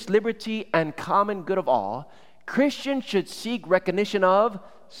religious liberty and common good of all, Christians should seek recognition of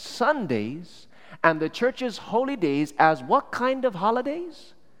Sundays and the church's holy days as what kind of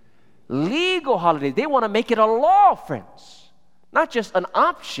holidays? Legal holidays. They want to make it a law, friends. Not just an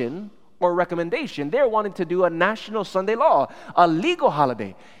option or recommendation. They're wanting to do a national Sunday law, a legal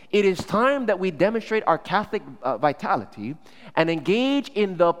holiday. It is time that we demonstrate our Catholic vitality and engage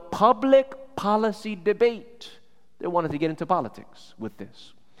in the public policy debate. They wanted to get into politics with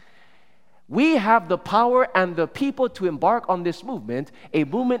this. We have the power and the people to embark on this movement, a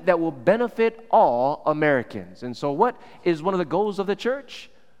movement that will benefit all Americans. And so what is one of the goals of the church?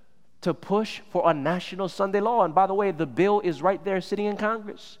 To push for a national Sunday law. And by the way, the bill is right there sitting in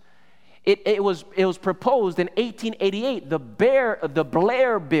Congress. It was proposed in 1888, the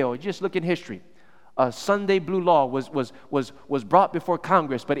Blair bill. Just look in history. A Sunday blue law was brought before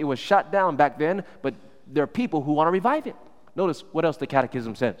Congress, but it was shot down back then. But there are people who want to revive it. Notice what else the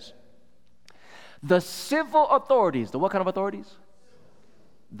Catechism says. The civil authorities, the what kind of authorities?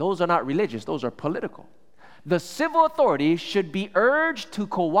 Those are not religious, those are political. The civil authorities should be urged to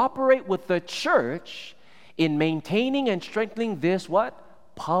cooperate with the church in maintaining and strengthening this what?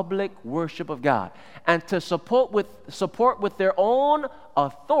 Public worship of God. And to support with their own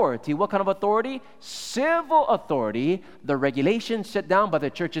authority. What kind of authority? Civil authority, the regulations set down by the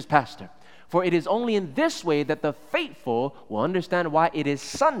church's pastor. For it is only in this way that the faithful will understand why it is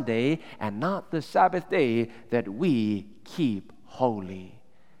Sunday and not the Sabbath day that we keep holy.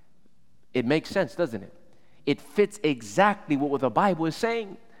 It makes sense, doesn't it? It fits exactly what the Bible is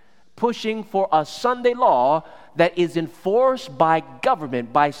saying. Pushing for a Sunday law that is enforced by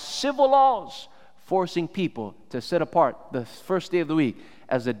government, by civil laws, forcing people to set apart the first day of the week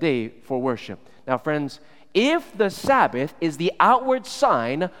as a day for worship. Now, friends, if the Sabbath is the outward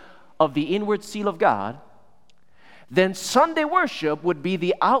sign of the inward seal of God, then Sunday worship would be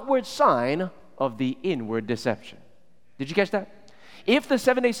the outward sign of the inward deception. Did you catch that? If the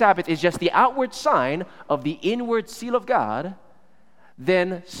 7-day Sabbath is just the outward sign of the inward seal of God,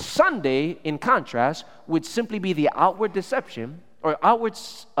 then Sunday, in contrast, would simply be the outward deception or outward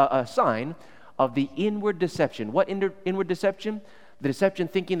sign of the inward deception. What inward deception? The deception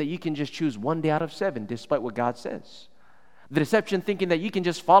thinking that you can just choose one day out of 7 despite what God says. The deception thinking that you can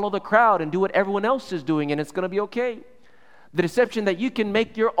just follow the crowd and do what everyone else is doing and it's going to be okay. The deception that you can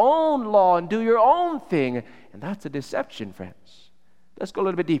make your own law and do your own thing. And that's a deception, friends. Let's go a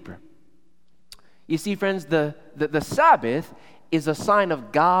little bit deeper. You see, friends, the Sabbath is a sign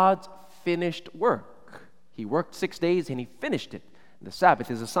of God's finished work. He worked 6 days and he finished it. The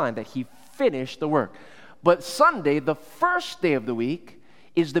Sabbath is a sign that he finished the work. But Sunday, the first day of the week,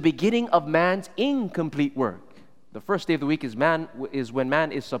 is the beginning of man's incomplete work. The first day of the week is when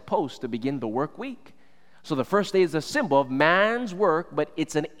man is supposed to begin the work week. So the first day is a symbol of man's work, but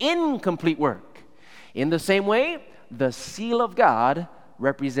it's an incomplete work. In the same way, the seal of God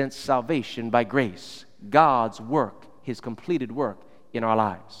represents salvation by grace, God's work, his completed work in our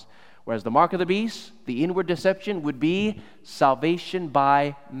lives. Whereas the mark of the beast, the inward deception, would be salvation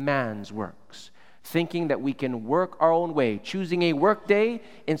by man's works. Thinking that we can work our own way. Choosing a work day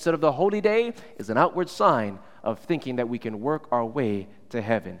instead of the holy day is an outward sign of thinking that we can work our way to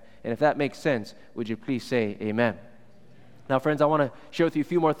heaven. And if that makes sense, would you please say amen? Now, friends, I want to share with you a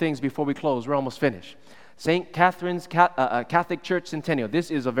few more things before we close. We're almost finished. St. Catherine's Catholic Church Centennial.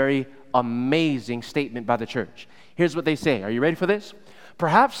 This is a very amazing statement by the church. Here's what they say. Are you ready for this?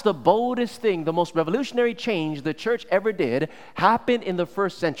 Perhaps the boldest thing, the most revolutionary change the church ever did happened in the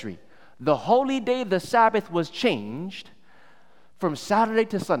first century. The holy day, the Sabbath, was changed from Saturday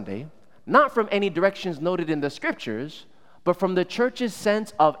to Sunday, not from any directions noted in the scriptures, but from the church's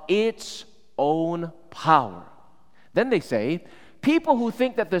sense of its own power. Then they say, people who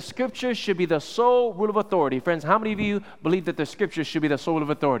think that the scriptures should be the sole rule of authority. Friends, how many of you believe that the scriptures should be the sole rule of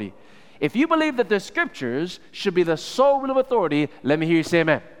authority? If you believe that the scriptures should be the sole rule of authority, let me hear you say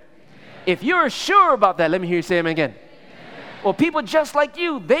amen. Amen. If you're sure about that, let me hear you say amen again. Amen. Well, people just like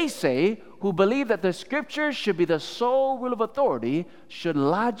you, they say, who believe that the scriptures should be the sole rule of authority, should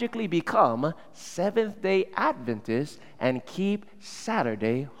logically become Seventh-day Adventists and keep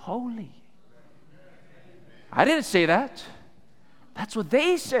Saturday holy. I didn't say that. That's what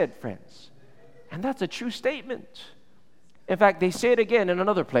they said, friends. And that's a true statement. In fact, they say it again in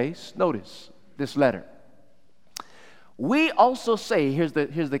another place. Notice this letter. We also say, here's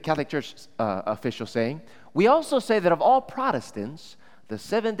the Catholic Church official saying, we also say that of all Protestants, the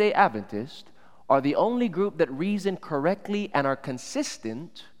Seventh-day Adventists are the only group that reason correctly and are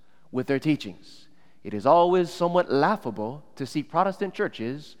consistent with their teachings. It is always somewhat laughable to see Protestant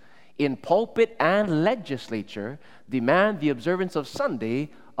churches in pulpit and legislature demand the observance of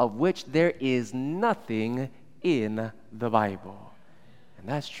Sunday, of which there is nothing in the Bible. And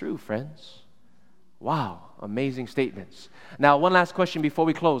that's true, friends. Wow, amazing statements. Now, one last question before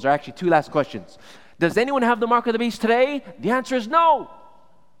we close, or actually two last questions. Does anyone have the mark of the beast today? The answer is no.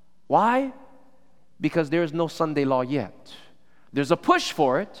 Why? Because there is no Sunday law yet. There's a push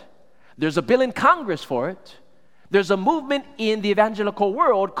for it. There's a bill in Congress for it. There's a movement in the evangelical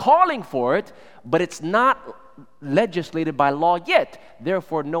world calling for it, but it's not legislated by law yet.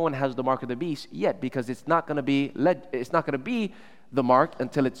 Therefore, no one has the mark of the beast yet, because it's not going to be the mark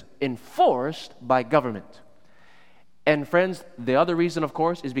until it's enforced by government. And friends, the other reason, of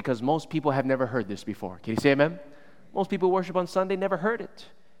course, is because most people have never heard this before. Can you say amen? Most people worship on Sunday, never heard it.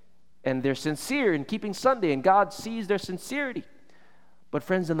 And they're sincere in keeping Sunday, and God sees their sincerity. But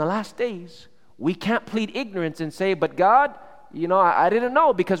friends, in the last days, we can't plead ignorance and say, but God, I didn't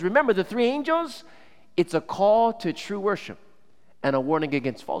know. Because remember, the three angels, it's a call to true worship and a warning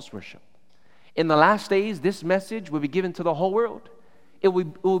against false worship. In the last days, this message will be given to the whole world. It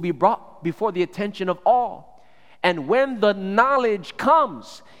will be brought before the attention of all. And when the knowledge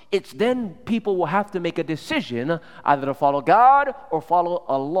comes, it's then people will have to make a decision either to follow God or follow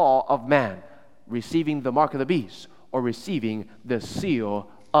a law of man, receiving the mark of the beast or receiving the seal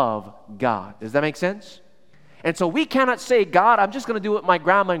of God. Does that make sense? And so we cannot say, God, I'm just going to do what my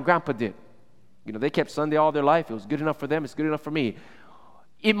grandma and grandpa did. They kept Sunday all their life. It was good enough for them. It's good enough for me.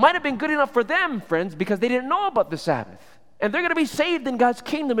 It might have been good enough for them, friends, because they didn't know about the Sabbath. And they're going to be saved in God's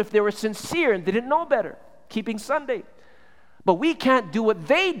kingdom if they were sincere and they didn't know better, keeping Sunday. But we can't do what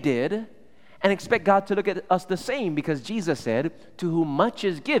they did and expect God to look at us the same, because Jesus said, to whom much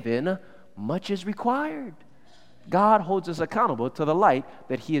is given, much is required. God holds us accountable to the light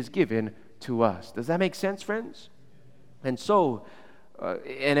that He has given to us. Does that make sense, friends? And so,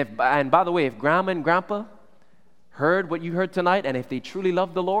 and by the way, if grandma and grandpa heard what you heard tonight, and if they truly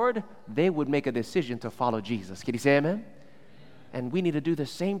love the Lord, they would make a decision to follow Jesus. Can you say amen? And we need to do the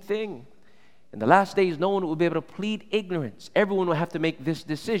same thing. In the last days, no one will be able to plead ignorance. Everyone will have to make this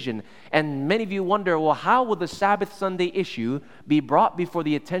decision. And many of you wonder, well, how will the Sabbath Sunday issue be brought before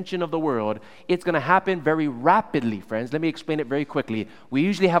the attention of the world? It's going to happen very rapidly, friends. Let me explain it very quickly. We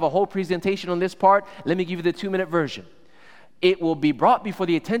usually have a whole presentation on this part. Let me give you the 2-minute version. It will be brought before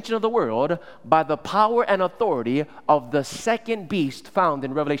the attention of the world by the power and authority of the second beast found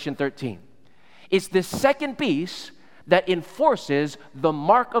in Revelation 13. It's the second beast that enforces the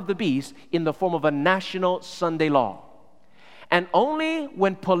mark of the beast in the form of a national Sunday law. And only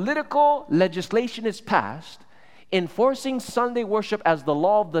when political legislation is passed, enforcing Sunday worship as the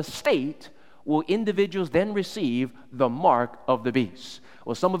law of the state, will individuals then receive the mark of the beast.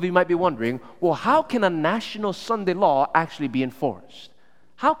 Well, some of you might be wondering, well, how can a national Sunday law actually be enforced?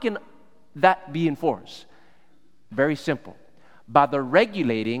 How can that be enforced? Very simple. By the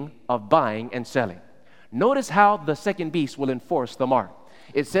regulating of buying and selling. Notice how the second beast will enforce the mark.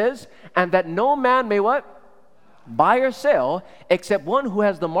 It says, and that no man may what? Buy or sell, except one who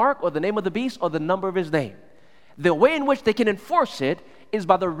has the mark or the name of the beast or the number of his name. The way in which they can enforce it is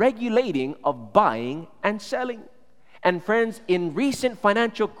by the regulating of buying and selling. And friends, in recent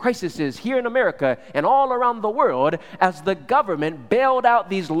financial crises here in America and all around the world, as the government bailed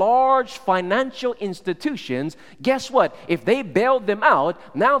out these large financial institutions, guess what? If they bailed them out,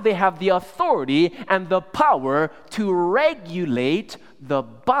 now they have the authority and the power to regulate the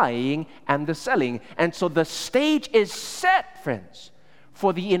buying and the selling. And so the stage is set, friends,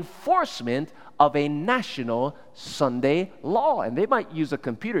 for the enforcement of a national Sunday law. And they might use a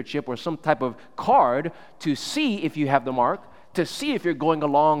computer chip or some type of card to see if you have the mark, to see if you're going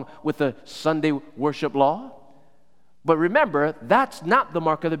along with the Sunday worship law. But remember, that's not the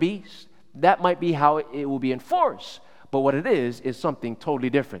mark of the beast. That might be how it will be enforced. But what it is something totally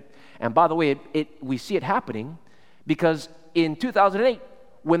different. And by the way, we see it happening because in 2008,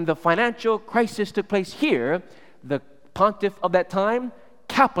 when the financial crisis took place here, the pontiff of that time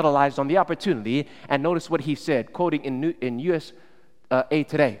capitalized on the opportunity, and notice what he said, quoting in USA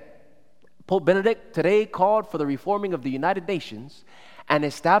Today. Pope Benedict today called for the reforming of the United Nations and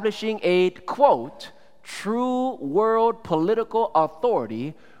establishing a, quote, true world political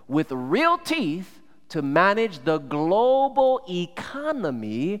authority with real teeth to manage the global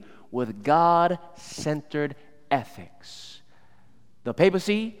economy with God-centered ethics. The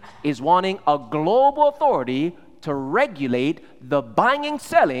papacy is wanting a global authority to regulate the buying and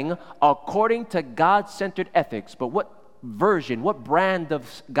selling according to God-centered ethics. But what version, what brand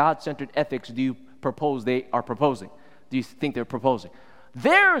of God-centered ethics do you propose they are proposing? Do you think they're proposing?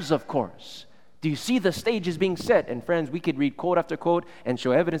 Theirs, of course. Do you see the stages being set? And friends, we could read quote after quote and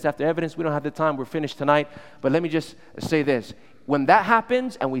show evidence after evidence. We don't have the time. We're finished tonight. But let me just say this. When that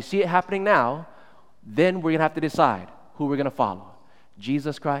happens, and we see it happening now, then we're going to have to decide who we're going to follow.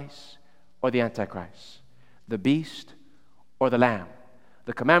 Jesus Christ or the Antichrist? The beast or the lamb?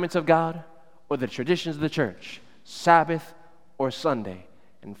 The commandments of God or the traditions of the church? Sabbath or Sunday?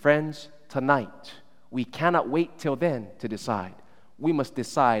 And friends, tonight, we cannot wait till then to decide. We must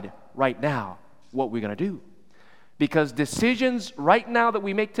decide right now what we're going to do. Because decisions right now that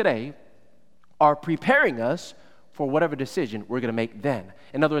we make today are preparing us for whatever decision we're going to make then.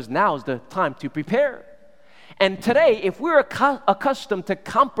 In other words, now is the time to prepare. And today, if we're accustomed to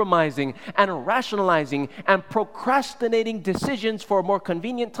compromising and rationalizing and procrastinating decisions for a more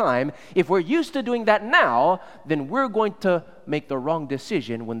convenient time, if we're used to doing that now, then we're going to make the wrong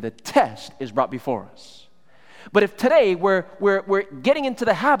decision when the test is brought before us. But if today we're getting into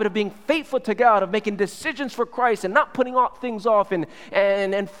the habit of being faithful to God, of making decisions for Christ and not putting things off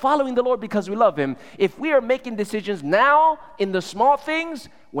and following the Lord because we love Him, if we are making decisions now in the small things,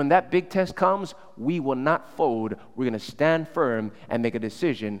 when that big test comes, we will not fold. We're going to stand firm and make a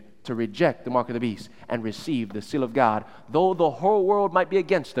decision to reject the mark of the beast and receive the seal of God. Though the whole world might be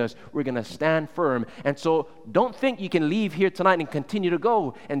against us, we're going to stand firm. And so don't think you can leave here tonight and continue to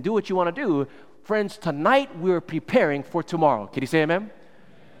go and do what you want to do. Friends, tonight we're preparing for tomorrow. Can you say amen?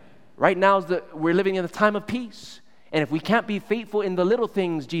 Right now we're living in a time of peace. And if we can't be faithful in the little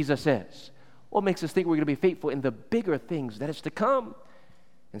things, Jesus says, what makes us think we're going to be faithful in the bigger things that is to come?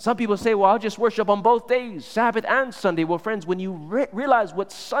 And some people say, well, I'll just worship on both days, Sabbath and Sunday. Well, friends, when you realize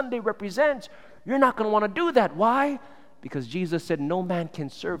what Sunday represents, you're not going to want to do that. Why? Because Jesus said no man can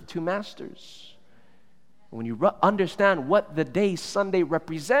serve two masters. When you understand what the day Sunday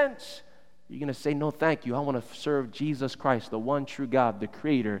represents, you're going to say, no, thank you. I want to serve Jesus Christ, the one true God, the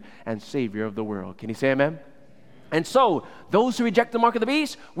creator and savior of the world. Can you say amen? And so, those who reject the mark of the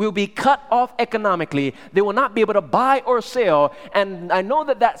beast will be cut off economically. They will not be able to buy or sell. And I know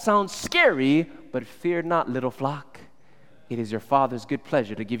that sounds scary, but fear not, little flock. It is your Father's good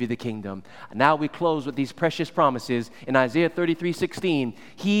pleasure to give you the kingdom. Now we close with these precious promises in Isaiah 33:16.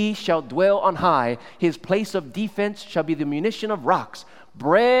 He shall dwell on high. His place of defense shall be the munition of rocks.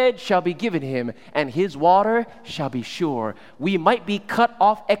 Bread shall be given him, and his water shall be sure. We might be cut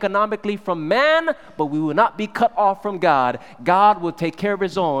off economically from man, but we will not be cut off from God. God will take care of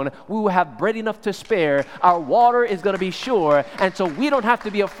his own. We will have bread enough to spare. Our water is going to be sure, and so we don't have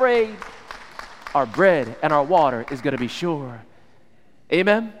to be afraid. Our bread and our water is going to be sure.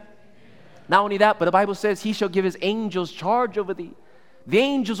 Amen? Not only that, but the Bible says he shall give his angels charge over thee. The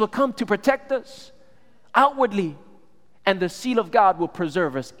angels will come to protect us outwardly, and the seal of God will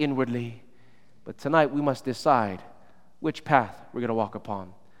preserve us inwardly. But tonight we must decide which path we're going to walk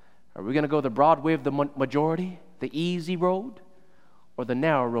upon. Are we going to go the broad way of the majority, the easy road, or the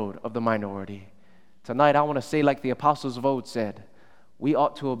narrow road of the minority? Tonight I want to say like the apostles of old said, we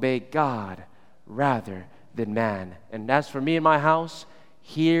ought to obey God rather than man. And as for me and my house,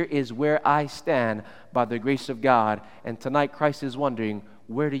 here is where I stand by the grace of God. And tonight Christ is wondering,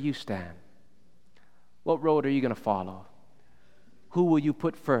 where do you stand? What road are you going to follow? Who will you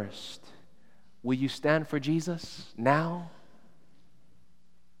put first? Will you stand for Jesus now?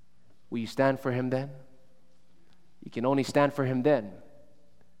 Will you stand for him then? You can only stand for him then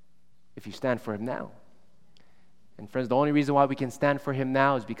if you stand for him now. And friends, the only reason why we can stand for him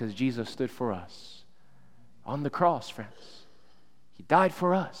now is because Jesus stood for us on the cross, friends. He died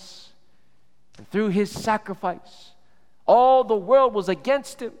for us. And through his sacrifice, all the world was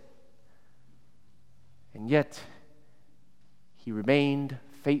against him. And yet, he remained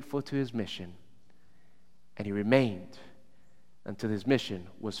faithful to his mission. And he remained until his mission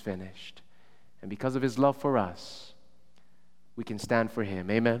was finished. And because of his love for us, we can stand for him.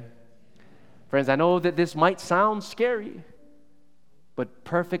 Amen? Friends, I know that this might sound scary, but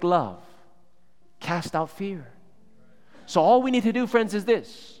perfect love casts out fear. So all we need to do, friends, is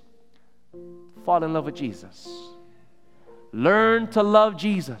this. Fall in love with Jesus. Learn to love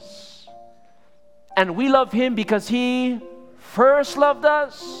Jesus. And we love him because he first loved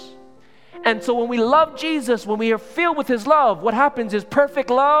us. And so when we love Jesus, when we are filled with his love, what happens is perfect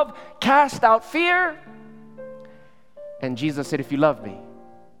love casts out fear. And Jesus said, if you love me,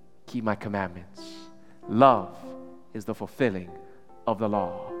 keep my commandments. Love is the fulfilling of the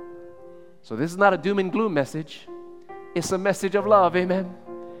law. So this is not a doom and gloom message. It's a message of love, amen?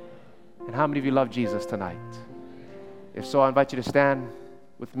 And how many of you love Jesus tonight? If so, I invite you to stand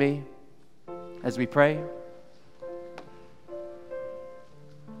with me as we pray.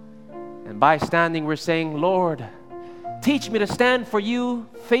 And by standing, we're saying, Lord, teach me to stand for you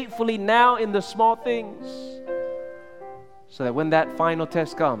faithfully now in the small things, so that when that final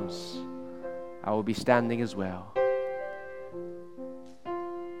test comes, I will be standing as well.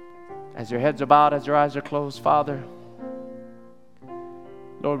 As your heads are bowed, as your eyes are closed, Father,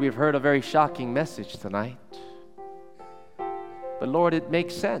 Lord, we've heard a very shocking message tonight. But Lord, it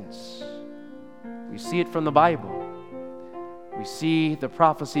makes sense. We see it from the Bible. We see the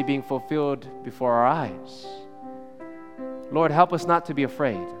prophecy being fulfilled before our eyes. Lord, help us not to be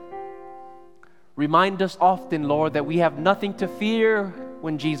afraid. Remind us often, Lord, that we have nothing to fear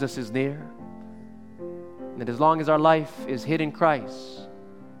when Jesus is near. And that as long as our life is hid in Christ,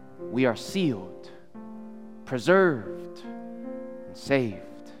 we are sealed, preserved, and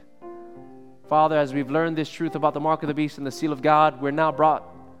saved. Father, as we've learned this truth about the mark of the beast and the seal of God, we're now brought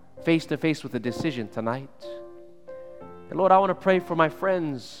face to face with a decision tonight. And Lord, I want to pray for my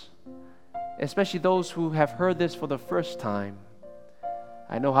friends, especially those who have heard this for the first time.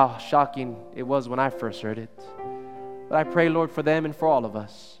 I know how shocking it was when I first heard it. But I pray, Lord, for them and for all of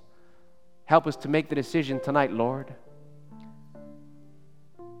us. Help us to make the decision tonight, Lord,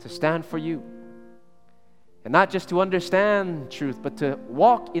 to stand for you. And not just to understand truth, but to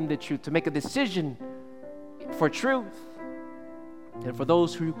walk in the truth, to make a decision for truth. And for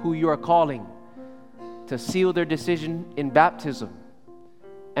those who you are calling to seal their decision in baptism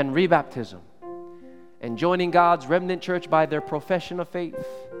and rebaptism and joining God's remnant church by their profession of faith.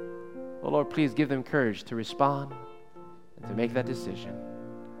 Oh Lord, please give them courage to respond and to make that decision.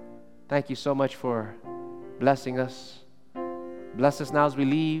 Thank you so much for blessing us. Bless us now as we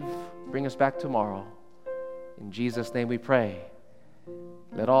leave. Bring us back tomorrow. In Jesus' name we pray.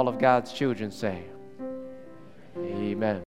 Let all of God's children say, Amen.